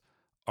things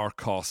are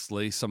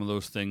costly. Some of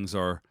those things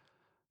are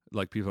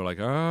like, people are like,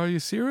 oh, are you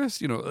serious?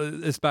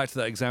 It's back to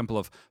that example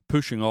of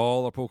pushing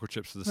all our poker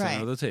chips to the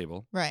center of the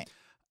table. Right.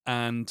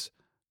 And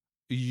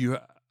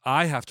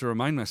I have to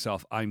remind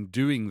myself I'm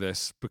doing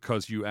this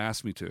because you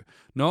asked me to.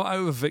 Not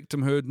out of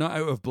victimhood, not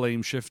out of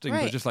blame shifting,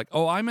 but just like,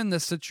 oh, I'm in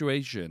this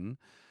situation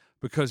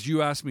because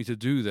you asked me to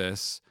do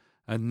this,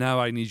 and now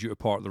I need you to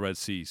part the Red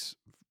Seas.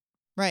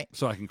 Right.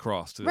 So I can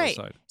cross to the other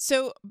side.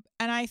 So,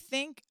 and I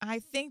think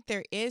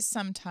there is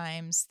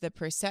sometimes the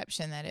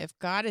perception that if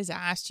God has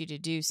asked you to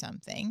do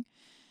something,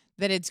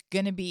 that it's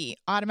going to be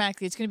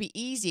automatically, it's going to be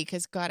easy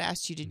because God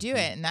asked you to do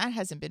it. And that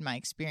hasn't been my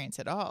experience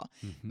at all.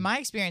 Mm-hmm. My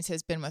experience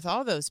has been with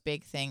all those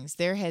big things.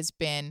 There has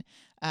been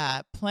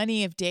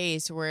plenty of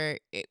days where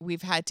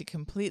we've had to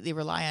completely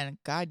rely on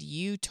God.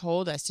 You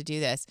told us to do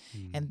this,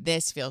 and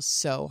this feels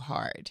so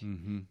hard,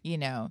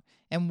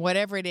 and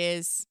whatever it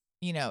is,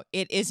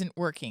 it isn't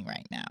working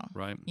right now.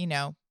 Right.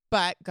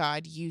 But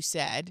God, you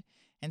said,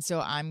 and so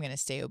I'm going to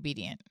stay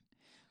obedient.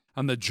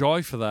 And the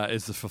joy for that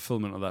is the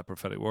fulfillment of that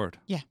prophetic word.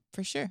 Yeah,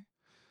 for sure.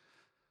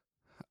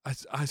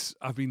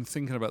 I've been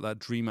thinking about that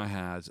dream I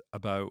had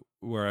about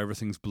where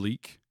everything's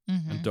bleak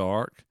Mm-hmm. and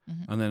dark,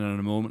 Mm-hmm. and then in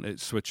a moment it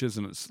switches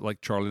and it's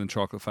like Charlie and the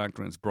Chocolate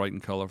Factory, and it's bright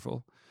and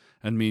colorful.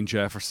 And me and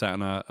Jeff are sat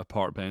on a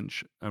park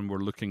bench, and we're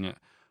looking at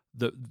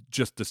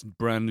just this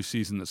brand new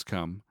season that's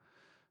come.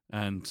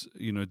 And,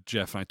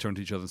 Jeff and I turn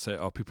to each other and say,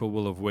 oh, people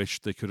will have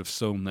wished they could have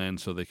sown then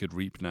so they could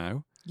reap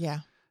now. Yeah.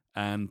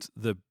 And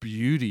the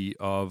beauty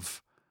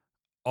of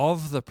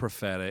the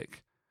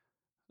prophetic,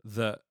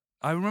 that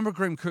I remember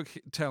Graham Cook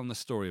telling the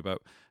story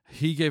about,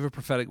 he gave a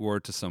prophetic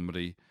word to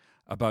somebody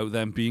about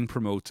them being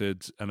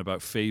promoted and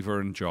about favor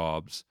and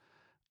jobs,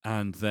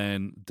 and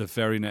then the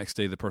very next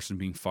day the person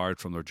being fired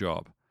from their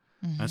job.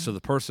 Mm-hmm. And so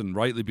the person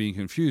rightly being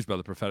confused by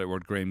the prophetic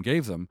word Graham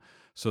gave them,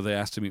 so they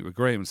asked to meet with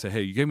Graham and say,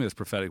 hey, you gave me this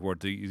prophetic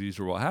word, these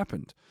are what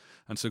happened.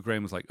 And so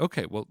Graham was like,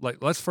 okay, well,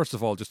 let's first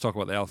of all just talk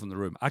about the elephant in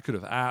the room. I could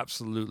have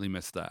absolutely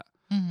missed that,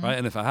 Mm-hmm. right?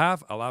 And if I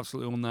have, I'll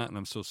absolutely own that, and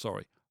I'm so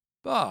sorry.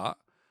 But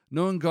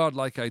knowing God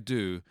like I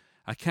do,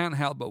 I can't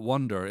help but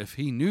wonder if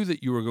he knew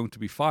that you were going to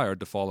be fired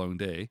the following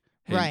day.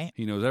 Right.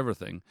 He knows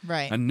everything.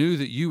 Right. And knew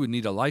that you would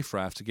need a life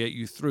raft to get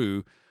you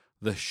through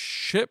the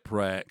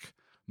shipwreck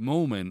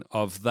moment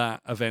of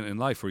that event in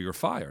life where you're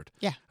fired.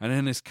 Yeah. And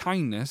in his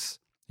kindness,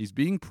 he's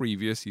being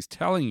previous. He's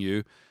telling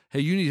you, hey,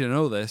 you need to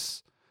know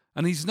this.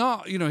 And he's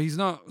not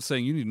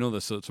saying you need to know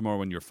this so tomorrow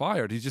when you're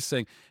fired. He's just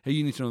saying, hey,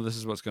 you need to know this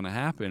is what's going to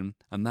happen.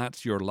 And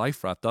that's your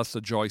life raft. That's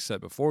the joy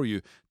set before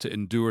you to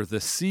endure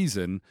this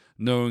season,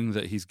 knowing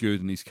that he's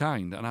good and he's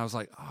kind. And I was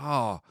like,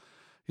 oh,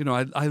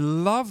 I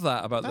love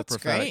that about That's the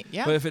prophetic. great,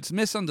 yeah. But if it's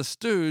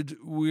misunderstood,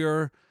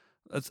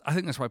 I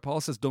think that's why Paul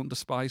says don't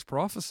despise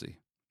prophecy.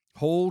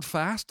 Hold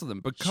fast to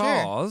them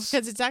because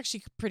it's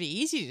actually pretty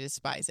easy to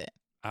despise it.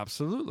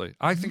 Absolutely.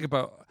 I think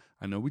about,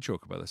 I know we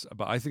joke about this,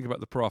 but I think about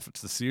the prophets,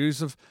 the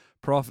series of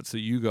prophets that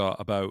you got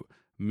about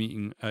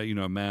meeting, a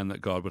man that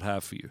God would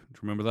have for you. Do you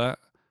remember that?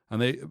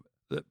 And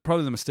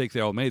probably the mistake they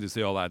all made is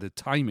they all added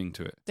timing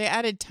to it. They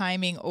added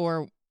timing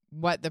or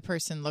what the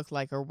person looked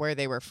like or where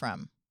they were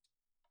from.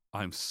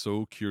 I'm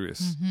so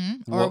curious.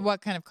 Mm-hmm. Or what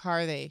kind of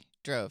car they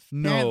drove.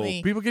 No,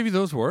 Apparently, people give you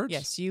those words?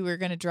 yes, you were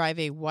going to drive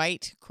a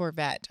white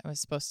Corvette. I was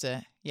supposed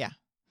to, yeah.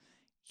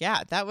 Yeah,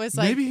 that was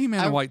like... Maybe he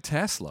meant a white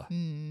Tesla.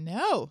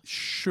 No.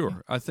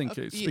 Sure. I think,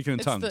 speaking in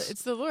tongues.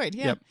 It's the Lord,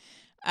 yeah.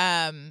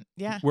 Yep.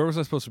 Yeah. Where was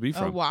I supposed to be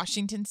from?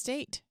 Washington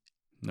State.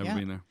 Never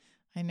been there.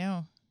 I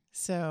know.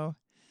 So,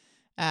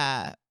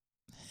 the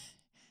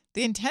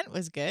intent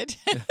was good.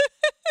 Yeah.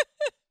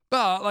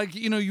 But,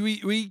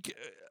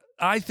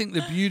 I think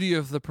the beauty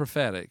of the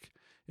prophetic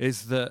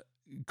is that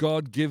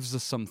God gives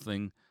us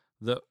something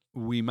that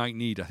we might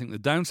need. I think the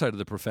downside of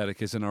the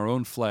prophetic is in our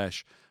own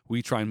flesh,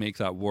 we try and make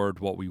that word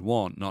what we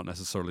want, not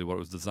necessarily what it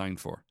was designed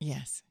for.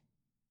 Yes.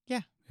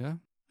 Yeah. Yeah.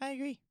 I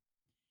agree.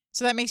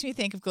 So that makes me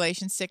think of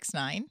Galatians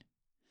 6:9,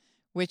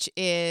 which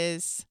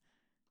is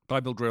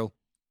Bible drill.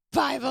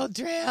 Bible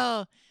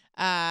drill.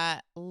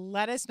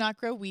 Let us not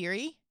grow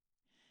weary,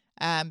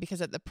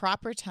 because at the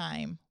proper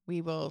time, we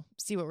will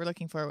see what we're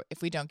looking for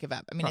if we don't give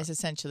up. I mean, Right. It's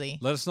essentially...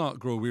 Let us not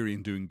grow weary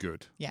in doing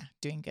good. Yeah,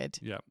 doing good.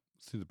 Yeah.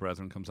 See the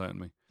brethren comes out in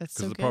me. That's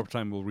Because so at the good. proper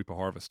time we'll reap a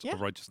harvest Yeah.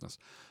 of righteousness.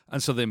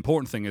 And so the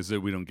important thing is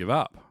that we don't give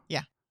up.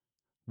 Yeah.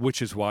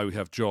 Which is why we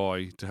have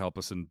joy to help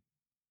us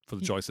for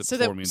the joy set so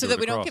before me. that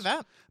we don't give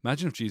up.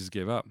 Imagine if Jesus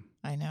gave up.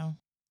 I know.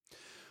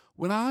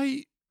 When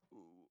I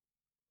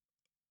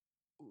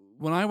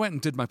went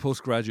and did my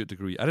postgraduate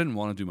degree, I didn't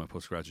want to do my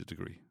postgraduate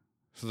degree.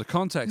 So the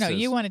context No, is...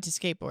 you wanted to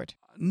skateboard.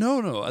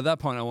 No. At that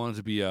point, I wanted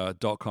to be a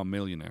 .com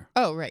millionaire.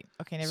 Oh, right.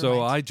 Okay, never So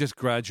mind. I just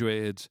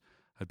graduated.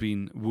 I'd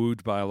been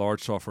wooed by a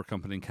large software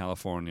company in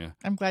California.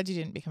 I'm glad you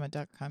didn't become a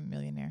 .com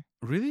millionaire.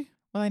 Really?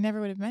 Well, I never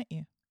would have met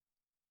you.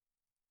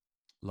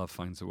 Love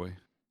finds a way.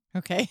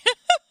 Okay.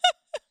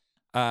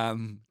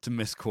 To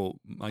misquote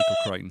Michael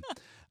Crichton.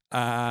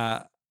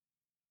 Like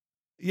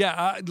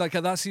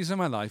at that season of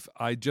my life,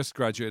 I just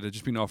graduated. I'd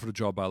just been offered a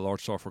job by a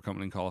large software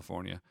company in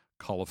California.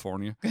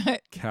 California.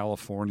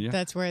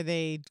 That's where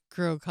they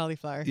grow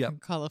cauliflower Yep. in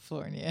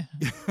California.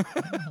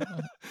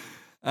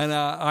 And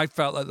I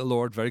felt like the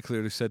Lord very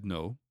clearly said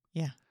no.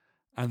 Yeah.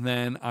 And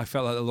then I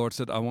felt like the Lord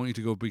said, I want you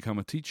to go become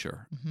a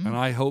teacher. Mhm. And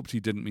I hoped he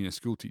didn't mean a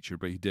school teacher,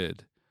 but he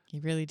did. He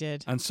really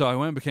did. And so I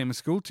went and became a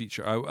school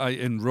teacher. I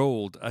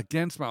enrolled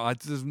against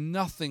there's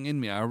nothing in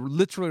me. I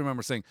literally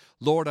remember saying,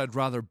 Lord, I'd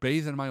rather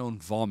bathe in my own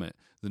vomit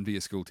than be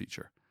a school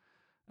teacher.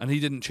 And he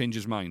didn't change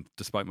his mind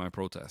despite my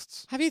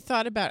protests. Have you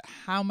thought about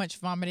how much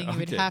vomiting you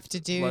would Okay, have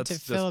to do let's to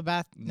just- fill a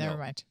bath? no. Never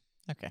mind.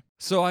 Okay.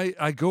 So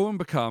I go and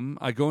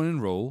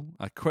enroll,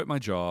 I quit my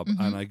job, Mhm.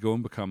 and I go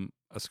and become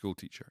a school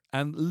teacher.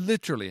 And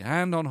literally,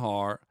 hand on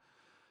heart,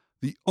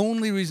 the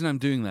only reason I'm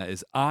doing that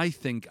is I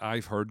think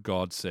I've heard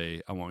God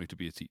say, I want you to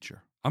be a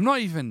teacher. I'm not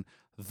even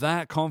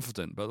that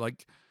confident, but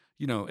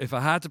if I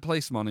had to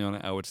place money on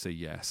it, I would say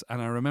yes.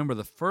 And I remember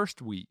the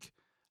first week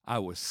I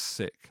was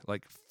sick,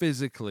 like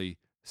physically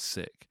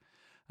sick.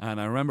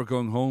 And I remember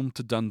going home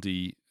to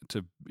Dundee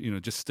to,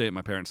 just stay at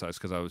my parents' house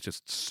because I was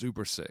just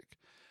super sick.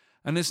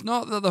 And it's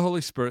not that the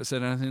Holy Spirit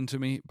said anything to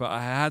me, but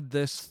I had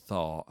this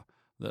thought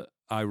that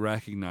I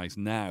recognize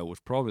now was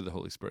probably the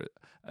Holy Spirit.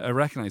 I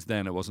recognized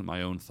then it wasn't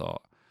my own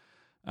thought.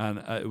 And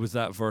it was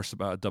that verse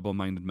about a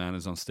double-minded man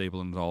is unstable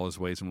in all his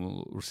ways and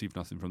will receive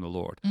nothing from the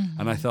Lord. Mhm.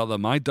 And I thought that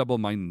my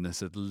double-mindedness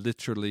had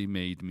literally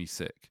made me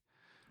sick.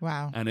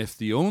 Wow. And if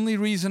the only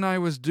reason I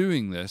was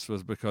doing this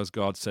was because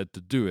God said to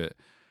do it,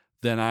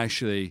 then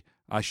actually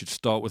I should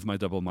start with my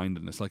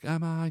double-mindedness. Like, did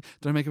I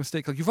make a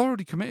mistake? Like, you've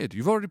already committed.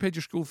 You've already paid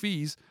your school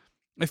fees.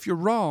 If you're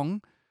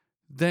wrong,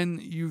 then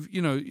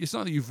it's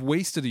not that you've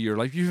wasted a year.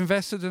 Like, you've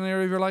invested in an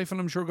area of your life, and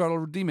I'm sure God will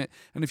redeem it.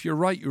 And if you're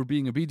right, you're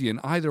being obedient.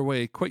 Either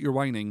way, quit your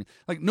whining.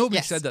 Like, nobody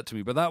Yes. said that to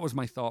me, but that was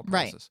my thought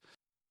Right. process.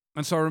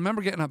 And so I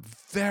remember getting up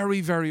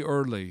very, very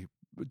early,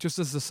 just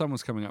as the sun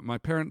was coming up. My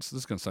parents, this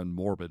is going to sound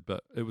morbid,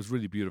 but it was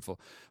really beautiful.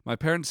 My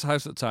parents'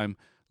 house at the time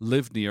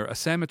lived near a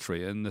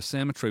cemetery, and the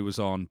cemetery was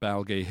on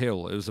Balgay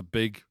Hill. It was a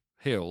big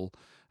hill,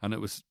 and it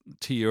was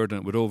tiered,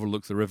 and it would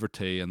overlook the River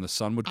Tay, and the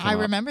sun would come I up.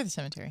 remember the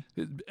cemetery.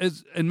 It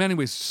is in many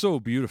ways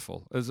so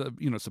beautiful. It's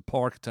a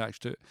park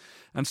attached to it.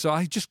 And so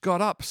I just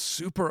got up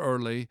super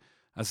early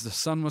as the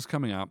sun was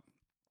coming up,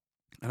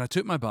 and I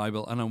took my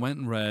Bible and I went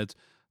and read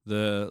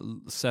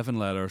the 7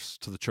 letters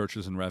to the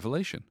churches in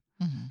Revelation.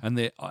 Mhm.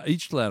 And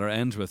each letter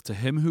ends with, to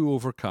him who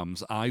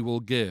overcomes, I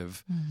will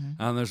give. Mhm.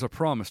 And there's a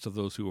promise to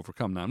those who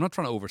overcome. Now, I'm not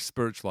trying to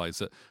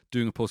over-spiritualize it.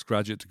 Doing a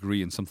postgraduate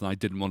degree in something I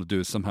didn't want to do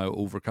is somehow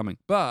overcoming.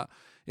 But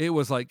it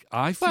was like,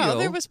 I feel... Well,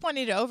 there was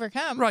plenty to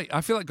overcome. Right. I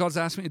feel like God's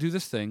asked me to do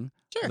this thing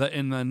Sure. that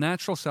in the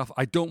natural self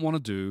I don't want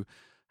to do.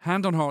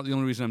 Hand on heart, the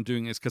only reason I'm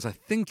doing it is because I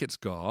think it's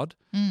God.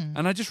 Mm.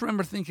 And I just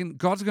remember thinking,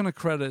 God's going to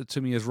credit it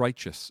to me as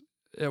righteous.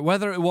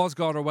 Whether it was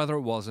God or whether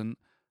it wasn't,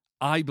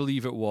 I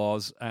believe it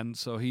was. And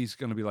so he's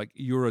going to be like,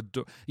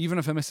 even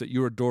if I miss it,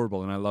 you're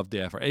adorable and I love the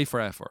effort. A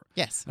for effort.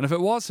 Yes. And if it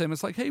was him,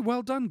 it's like, hey,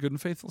 well done, good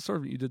and faithful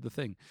servant. You did the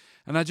thing.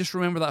 And I just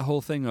remember that whole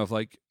thing of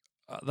like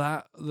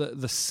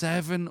the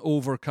 7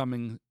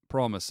 overcoming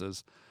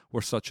promises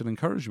were such an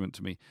encouragement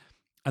to me.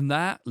 And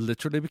that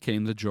literally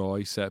became the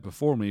joy set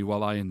before me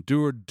while I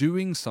endured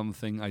doing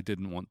something I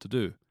didn't want to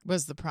do.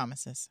 Was the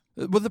promises.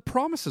 With the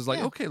promises, like,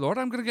 Yeah. okay, Lord,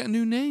 I'm going to get a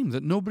new name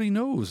that nobody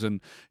knows.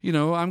 And,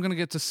 I'm going to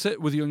get to sit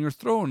with you on your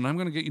throne. And I'm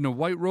going to get,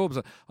 white robes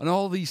and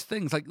all these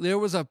things. Like, there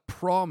was a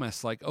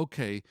promise, like,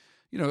 okay,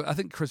 I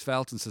think Chris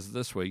Valton says it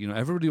this way,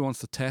 everybody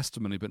wants the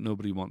testimony, but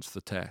nobody wants the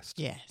test.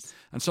 Yes.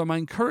 And so my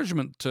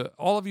encouragement to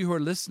all of you who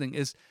are listening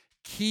is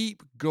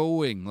keep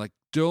going. Like,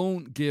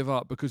 don't give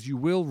up, because you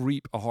will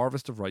reap a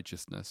harvest of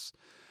righteousness.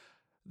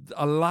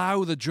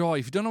 Allow the joy.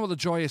 If you don't know what the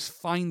joy is,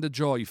 find the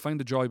joy. You find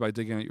the joy by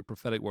digging out your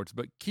prophetic words,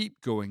 but keep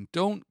going.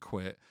 Don't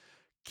quit.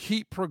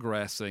 Keep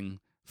progressing.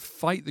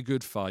 Fight the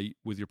good fight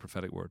with your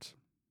prophetic words.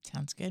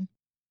 Sounds good.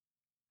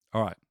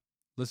 All right.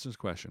 Listener's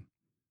question.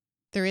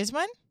 There is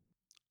one?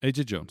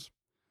 AJ Jones,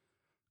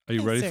 are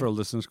you Yes, ready sir. for a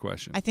listener's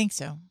question? I think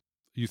so.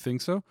 You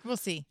think so? We'll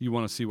see. You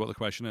want to see what the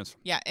question is?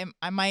 Yeah,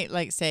 I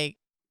might say,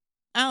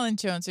 Alan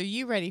Jones, are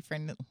you ready for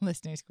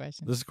listeners'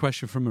 questions? This is a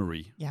question from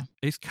Marie. Yeah.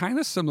 It's kind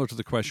of similar to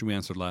the question we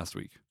answered last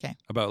week. Okay.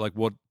 About like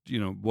what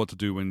to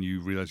do when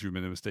you realize you've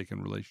made a mistake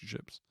in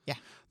relationships. Yeah.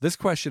 This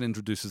question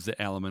introduces the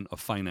element of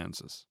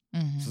finances.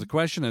 Mhm. So the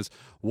question is,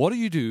 what do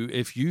you do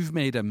if you've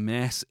made a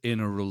mess in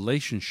a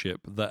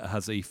relationship that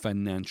has a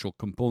financial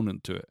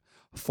component to it?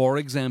 For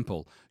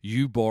example,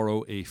 you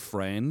borrow a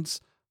friend's,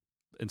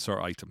 insert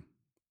item,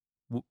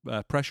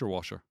 pressure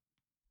washer.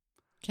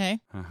 Okay.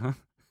 Uh-huh.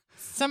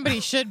 Somebody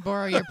should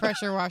borrow your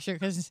pressure washer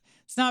because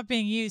it's not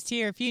being used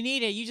here. If you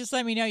need it, you just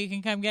let me know. You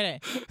can come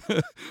get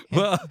it.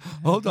 Well,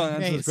 hold on,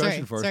 answer Right, this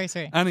question first.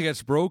 Sorry. And it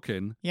gets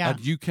broken, Yeah. and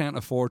you can't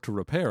afford to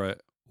repair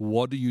it.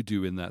 What do you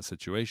do in that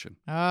situation?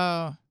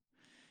 Oh,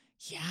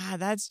 yeah,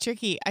 that's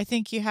tricky. I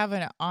think you have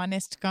an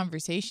honest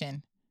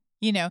conversation.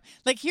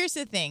 Like here's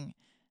the thing.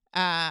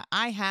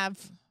 I'm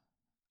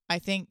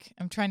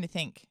trying to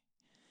think.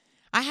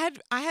 I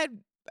had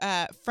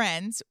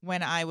friends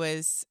when I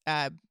was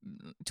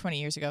 20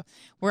 years ago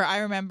where I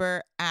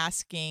remember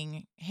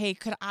asking, hey,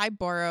 could I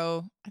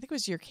borrow, I think it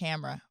was your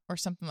camera or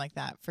something like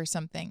that for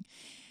something.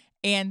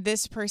 And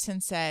this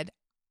person said,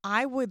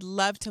 I would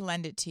love to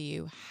lend it to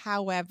you.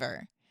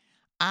 However,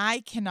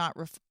 I cannot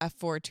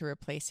afford to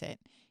replace it.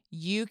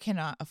 You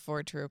cannot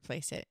afford to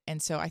replace it.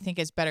 And so I think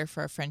it's better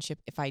for our friendship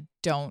if I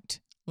don't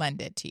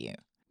lend it to you.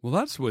 Well,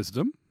 that's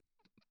wisdom.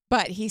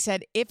 But he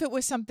said, if it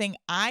was something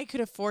I could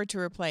afford to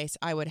replace,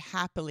 I would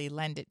happily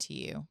lend it to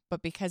you.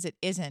 But because it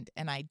isn't,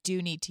 and I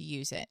do need to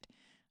use it,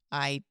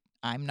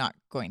 I'm not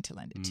going to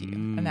lend it to you.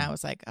 And I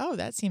was like, oh,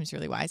 that seems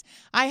really wise.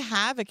 I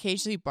have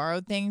occasionally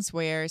borrowed things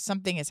where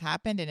something has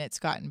happened and it's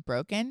gotten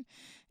broken.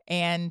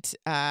 And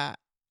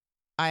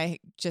I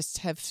just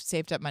have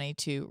saved up money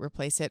to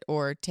replace it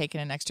or taken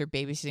an extra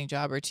babysitting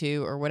job or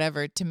two or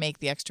whatever to make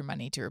the extra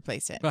money to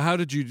replace it. But how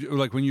did you do,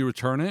 like when you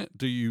return it,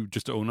 do you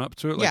just own up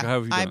to it? Like, yeah, how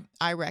have you done it?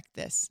 I wrecked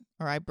this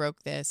or I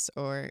broke this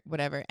or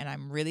whatever, and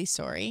I'm really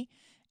sorry.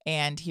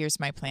 And here's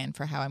my plan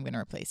for how I'm going to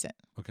replace it.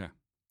 Okay.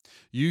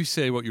 You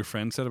say what your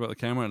friend said about the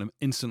camera, and it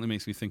instantly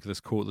makes me think of this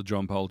quote that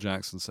John Paul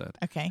Jackson said.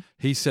 Okay.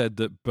 He said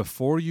that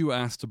before you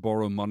ask to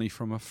borrow money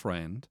from a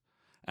friend,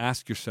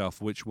 ask yourself,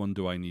 which one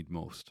do I need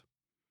most?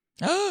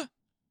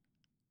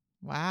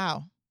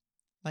 Wow.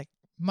 Like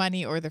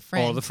money or the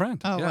friend. Or the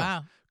friend. Oh, yeah.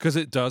 wow. Because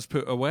it does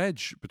put a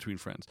wedge between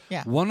friends.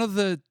 Yeah. One of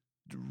the,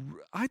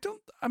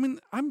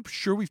 I'm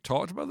sure we've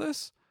talked about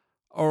this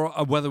or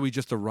whether we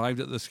just arrived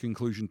at this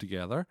conclusion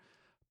together.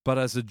 But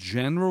as a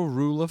general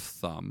rule of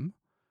thumb,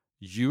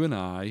 you and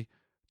I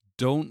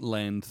don't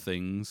lend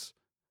things.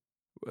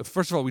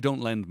 First of all, we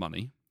don't lend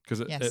money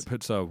because it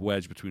puts a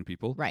wedge between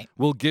people. Right.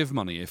 We'll give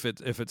money. If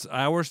it's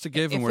ours to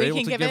give and If we're we able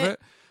can to give give it, it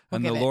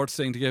and we'll the give it. Lord's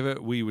saying to give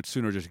it, we would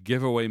sooner just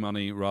give away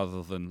money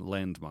rather than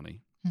lend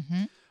money.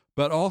 Mm-hmm.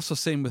 But also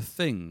same with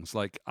things.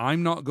 Like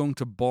I'm not going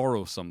to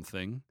borrow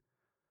something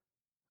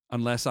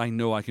unless I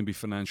know I can be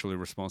financially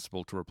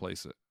responsible to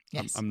replace it.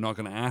 Yes. I'm not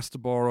going to ask to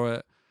borrow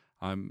it.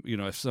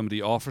 If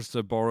somebody offers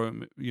to borrow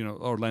it,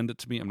 or lend it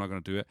to me, I'm not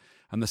going to do it.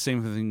 And the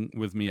same thing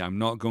with me. I'm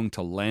not going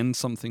to lend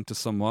something to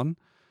someone.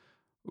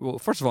 Well,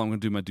 first of all, I'm going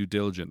to do my due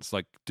diligence.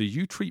 Like, do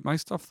you treat my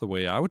stuff the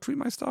way I would treat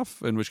my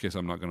stuff? In which case,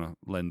 I'm not going to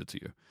lend it to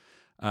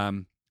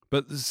you.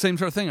 But the same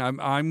sort of thing.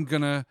 I'm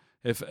going to,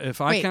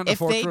 if I can't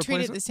afford to replace it. If they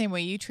treat it the same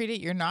way you treat it,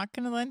 you're not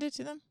going to lend it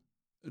to them?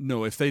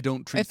 No, if they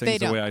don't treat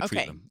things the way I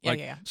treat them. Yeah, like,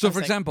 yeah. So, for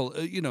example,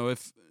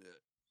 if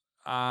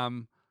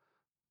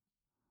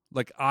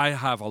like I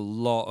have a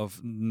lot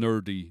of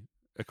nerdy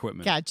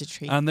equipment.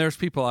 Gadgetry. And there's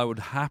people I would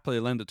happily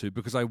lend it to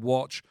because I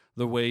watch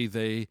the way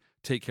they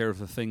take care of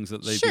the things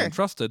that they've been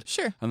entrusted.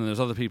 Sure. And then there's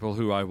other people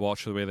who I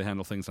watch the way they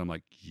handle things. And I'm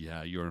like,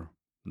 yeah,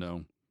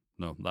 no,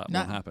 that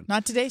won't happen.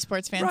 Not today,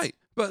 sports fans. Right.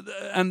 But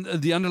and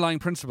the underlying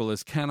principle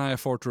is, can I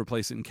afford to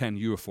replace it and can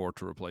you afford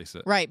to replace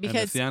it? Right, And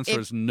because if the answer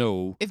is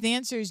no. If the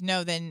answer is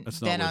no, then It's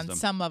not on wisdom.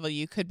 some level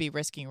you could be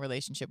risking a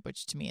relationship,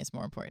 which to me is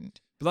more important.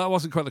 But that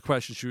wasn't quite the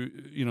question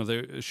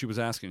she was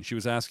asking. She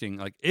was asking,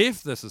 like,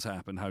 if this has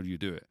happened, how do you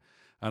do it?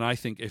 And I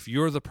think if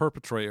you're the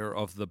perpetrator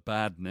of the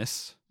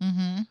badness,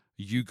 Mm-hmm.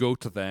 you go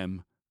to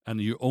them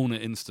and you own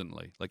it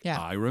instantly. Like, Yeah.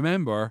 I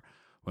remember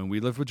when we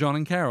lived with John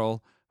and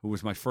Carol, it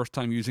was my first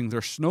time using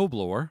their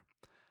snowblower.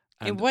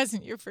 It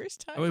wasn't your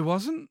first time? Oh, it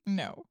wasn't?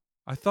 No.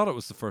 I thought it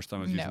was the first time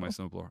I was using No. my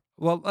snowblower.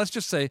 Well, let's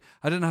just say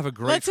I didn't have a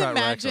great Let's track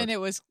imagine record. it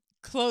was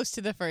close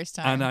to the first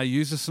time. And I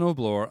used a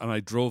snowblower and I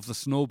drove the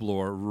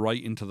snowblower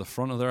right into the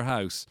front of their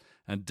house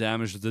and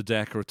damaged the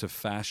decorative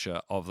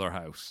fascia of their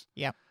house.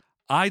 Yep.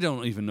 I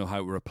don't even know how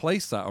to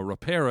replace that or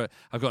repair it.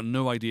 I've got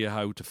no idea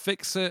how to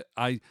fix it.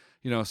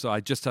 So I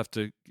just have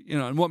to,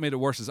 and what made it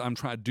worse is I'm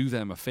trying to do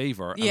them a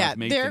favor and I've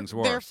made things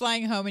worse. They're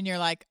flying home and you're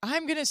like,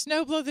 I'm going to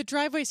snowblow the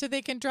driveway so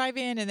they can drive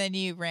in. And then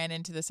you ran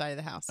into the side of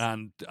the house.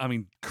 And I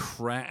mean,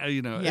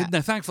 Yeah.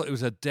 now thankfully it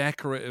was a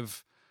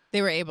decorative.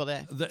 They were able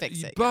to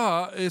fix it.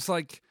 But it's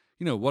like,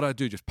 what I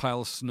do, just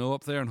pile snow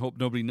up there and hope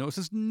nobody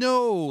notices?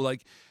 No,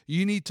 like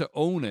you need to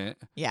own it.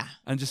 Yeah.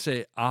 And just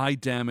say, I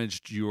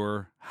damaged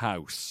your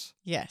house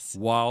Yes.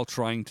 while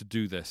trying to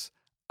do this.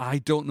 I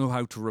don't know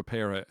how to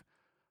repair it.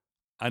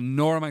 And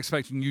nor am I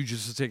expecting you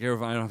just to take care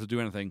of it. I don't have to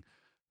do anything.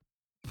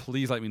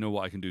 Please let me know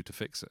what I can do to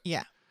fix it.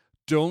 Yeah.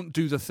 Don't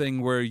do the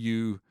thing where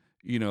you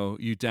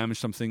damage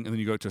something and then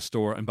you go to a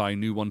store and buy a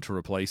new one to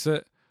replace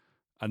it.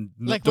 And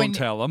Like don't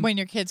tell them. When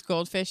your kid's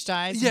goldfish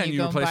dies, Yeah, and and you you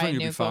go and replace buy one, a you'll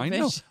new be fine. No,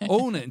 goldfish.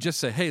 own it and just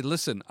say, hey,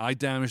 listen, I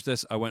damaged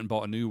this. I went and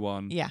bought a new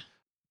one. Yeah.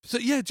 So,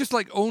 yeah, just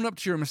like own up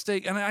to your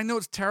mistake. And I know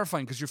it's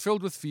terrifying because you're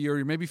filled with fear.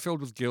 You're maybe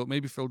filled with guilt,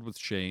 maybe filled with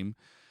shame.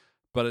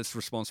 but it's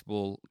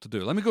responsible to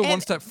do. Let me go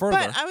one step further.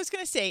 But I was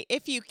going to say,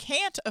 if you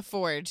can't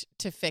afford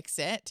to fix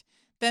it,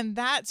 then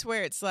that's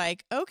where it's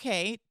like,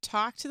 okay,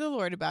 talk to the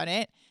Lord about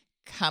it.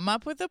 Come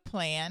up with a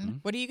plan. Mm-hmm.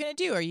 What are you going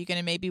to do? Are you going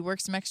to maybe work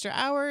some extra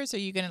hours? Are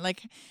you going to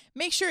like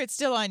make sure it's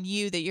still on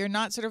you, that you're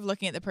not sort of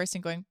looking at the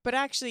person going, but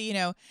actually, you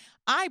know,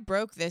 I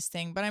broke this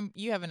thing, but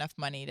you have enough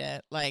money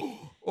to like.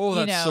 Oh,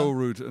 that's you know, so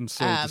rude and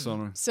so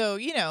dishonoring. So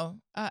you know,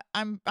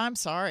 I'm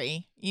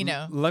sorry. You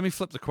know. Let me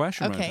flip the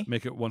question Okay. around.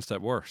 Make it one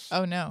step worse.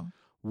 Oh no.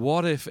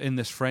 What if in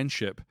this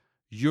friendship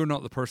you're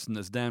not the person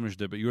that's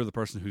damaged it, but you're the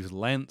person who's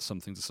lent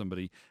something to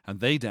somebody and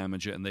they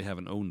damage it and they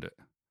haven't owned it?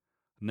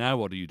 Now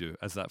what do you do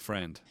as that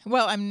friend?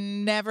 Well,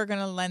 I'm never going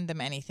to lend them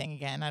anything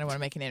again. I don't want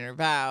to make an inner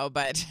vow,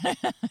 but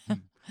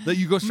That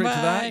you go straight to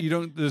that? But- You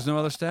don't. There's no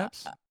other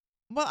steps.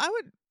 well,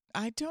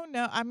 I don't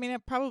know. I mean,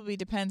 it probably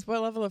depends.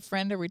 What level of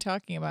friend are we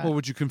talking about? Well,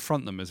 would you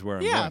confront them? Is where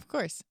I'm yeah, going. of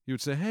course. You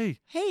would say, "Hey,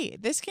 Hey,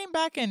 this came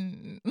back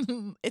and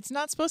it's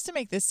not supposed to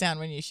make this sound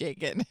when you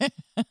shake it.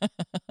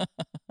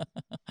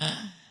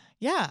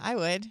 Yeah, I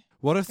would.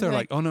 what if they're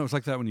Like- like, oh no, it's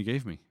like that when you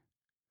gave me."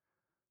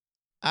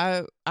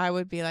 I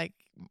would be like,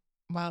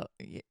 well,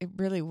 it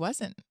really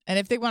wasn't. And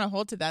if they want to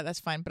hold to that, that's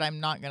fine. But I'm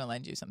not going to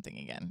lend you something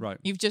again. Right.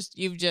 You've just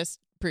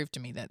proved to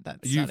me that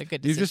that's You've, not a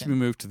good you've decision. just been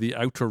moved to the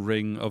outer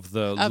ring of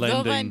the Of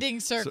lending. the lending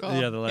circle.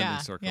 yeah, the lending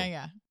circle.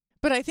 Yeah.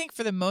 But I think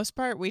for the most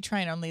part, we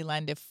try and only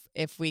lend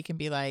if we can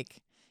be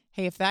like,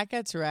 hey, if that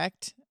gets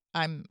wrecked,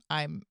 I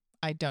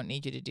don't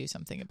need you to do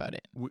something about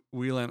it.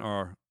 We lent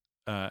our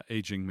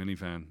aging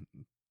minivan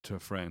to a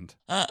friend.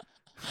 And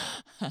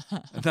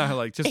now,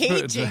 like, just put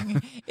it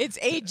Aging. It's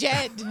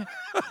aged.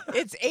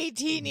 It's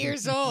 18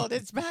 years old.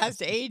 It's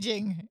past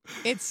aging.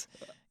 It's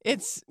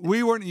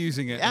we weren't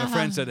using it, and a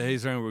friend Uh-huh. said, "Hey,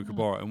 is there anywhere we could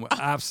borrow it?" And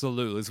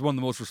absolutely, it's one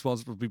of the most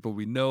responsible people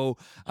we know.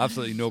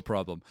 Absolutely, no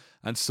problem.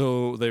 And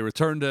so they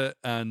returned it,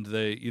 and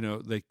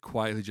they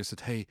quietly just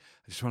said, "Hey,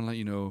 I just want to let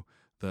you know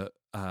that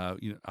I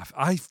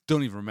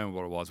don't even remember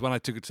what it was when I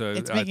took it to.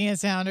 it's making a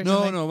sound or No,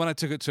 something. no. When I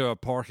took it to a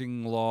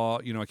parking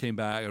lot, I came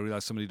back. I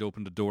realized somebody had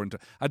opened the door, and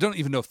I don't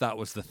even know if that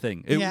was the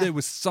thing. Yeah. It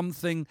was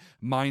something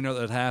minor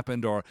that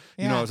happened, or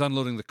I Yeah. was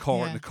unloading the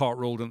cart, Yeah. and the cart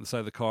rolled into the side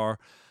of the car,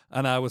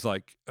 and I was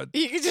like,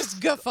 You could just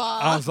guffaw.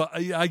 I was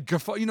like, I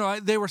guffaw.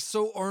 They were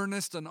so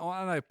earnest, and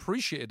I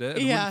appreciated it.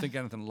 And I Yeah. wouldn't think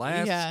anything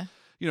less. Yeah.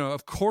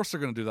 Of course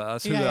they're going to do that.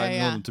 That's who Yeah, I yeah, know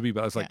yeah. them to be.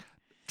 But I was like, Yeah.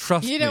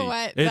 trust You know me,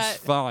 what? it's That-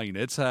 fine.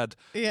 It's had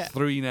Yeah.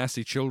 3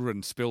 nasty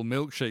children spill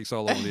milkshakes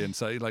all over the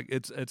inside. Like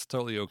it's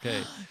totally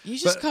okay. You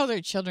just But- called our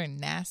children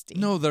nasty.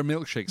 No, their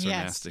milkshakes are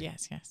yes, nasty.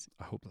 yes.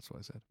 I hope that's what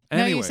I said. No,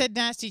 Anyway, you said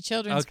nasty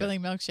children Okay.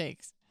 spilling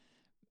milkshakes.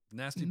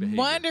 nasty behavior.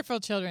 Wonderful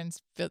children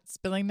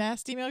spilling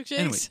nasty milkshakes.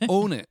 Anyway,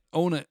 own it.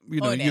 Own it.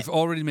 Own You've it.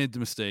 already made the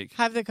mistake.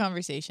 Have the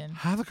conversation.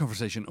 Have a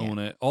conversation, Yeah. own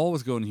it.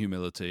 Always go in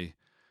humility.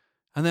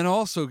 And then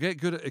also get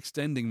good at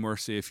extending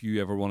mercy if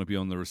you ever want to be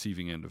on the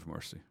receiving end of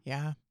mercy.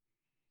 Yeah,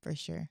 for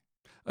sure.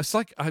 It's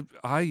like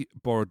I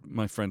borrowed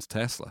my friend's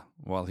Tesla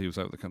while he was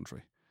out of the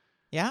country.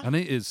 Yeah. And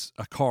it is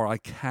a car I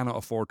cannot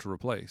afford to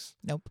replace.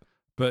 Nope.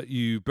 But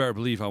you better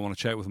believe I want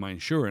to check with my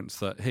insurance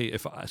that, hey,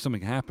 if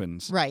something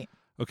happens, Right.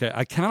 okay,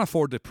 I can't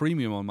afford the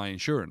premium on my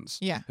insurance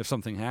Yeah. if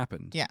something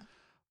happened. Yeah.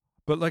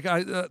 But like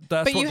that's But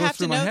what you goes have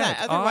through to my know head.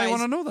 that. Otherwise, I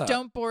want to know that.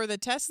 don't bore the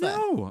Tesla.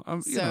 No,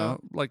 So-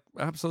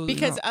 absolutely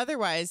Because not.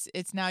 otherwise,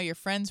 it's now your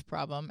friend's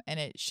problem, and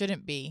it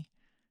shouldn't be.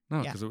 No,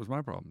 yeah. because it was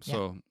my problem. Yeah.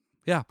 So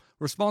yeah,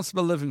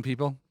 responsible living,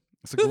 people.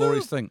 It's a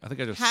glorious Woohoo! thing. I think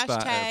I just spat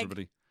at Hashtag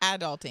everybody.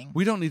 Adulting.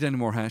 We don't need any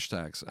more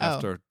hashtags Oh.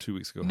 after 2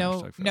 weeks ago.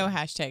 No, hashtag no failure.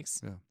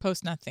 hashtags. Yeah.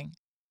 Post nothing.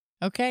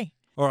 Okay.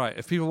 All right.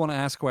 If people want to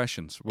ask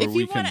questions where If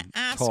we you wanna can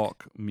ask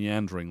talk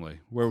meanderingly,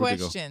 where would they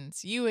go?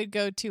 Questions. You would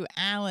go to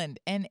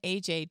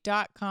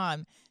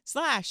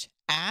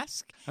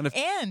alanaj.com/ask. And if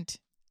And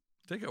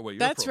take it away,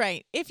 that's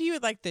right. If you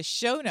would like the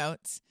show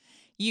notes,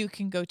 you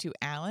can go to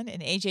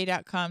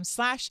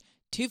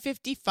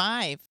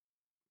alanandaj.com/255.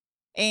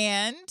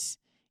 And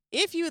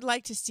if you would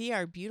like to see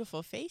our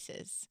beautiful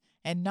faces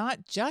and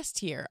not just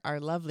hear our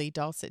lovely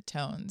dulcet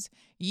tones,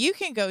 you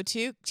can go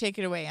to, take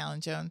it away, Alan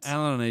Jones.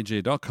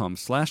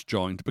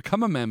 alanandaj.com/join to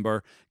become a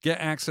member, get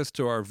access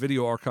to our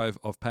video archive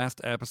of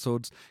past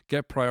episodes,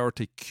 get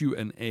priority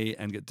Q&A,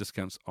 and get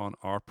discounts on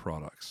our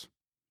products.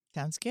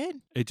 Sounds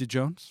good. AJ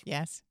Jones,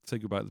 Yes. say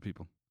goodbye to the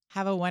people.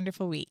 Have a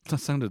wonderful week. That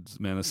sounded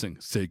menacing.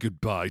 Say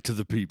goodbye to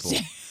the people.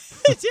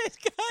 Just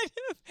kind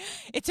of.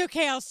 It's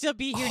okay. I'll still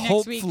be here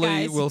next week,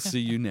 Hopefully, guys. we'll see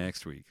you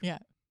next week. Yeah.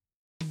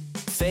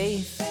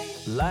 Faith,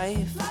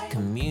 life,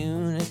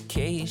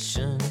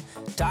 communication,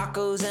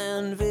 tacos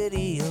and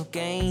video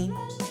games,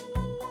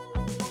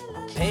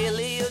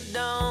 paleo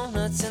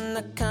donuts and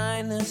the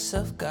kindness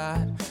of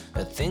God,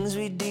 the things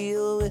we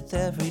deal with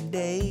every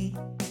day.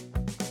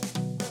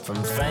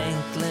 From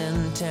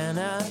Franklin,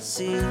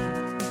 Tennessee,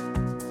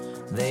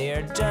 they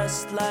are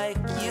just like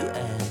you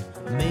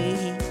and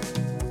me.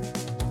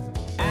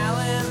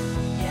 Alan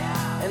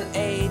and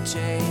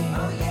AJ,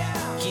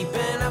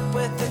 keeping up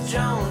with the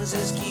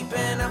Joneses,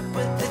 keeping up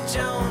with the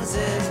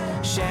Joneses,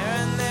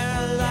 sharing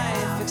their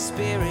life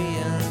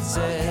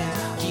experiences.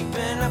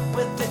 Keeping up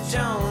with the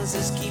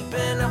Joneses,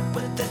 keeping up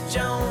with the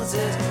Joneses.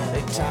 conferences,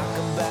 they talk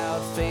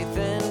about faith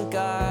in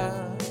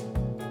God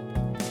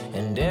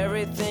and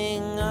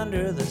everything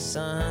under the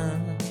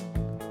sun.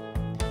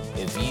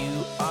 If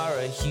you are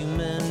a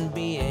human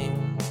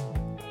being,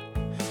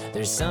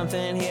 there's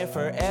something here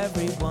for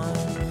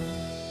everyone.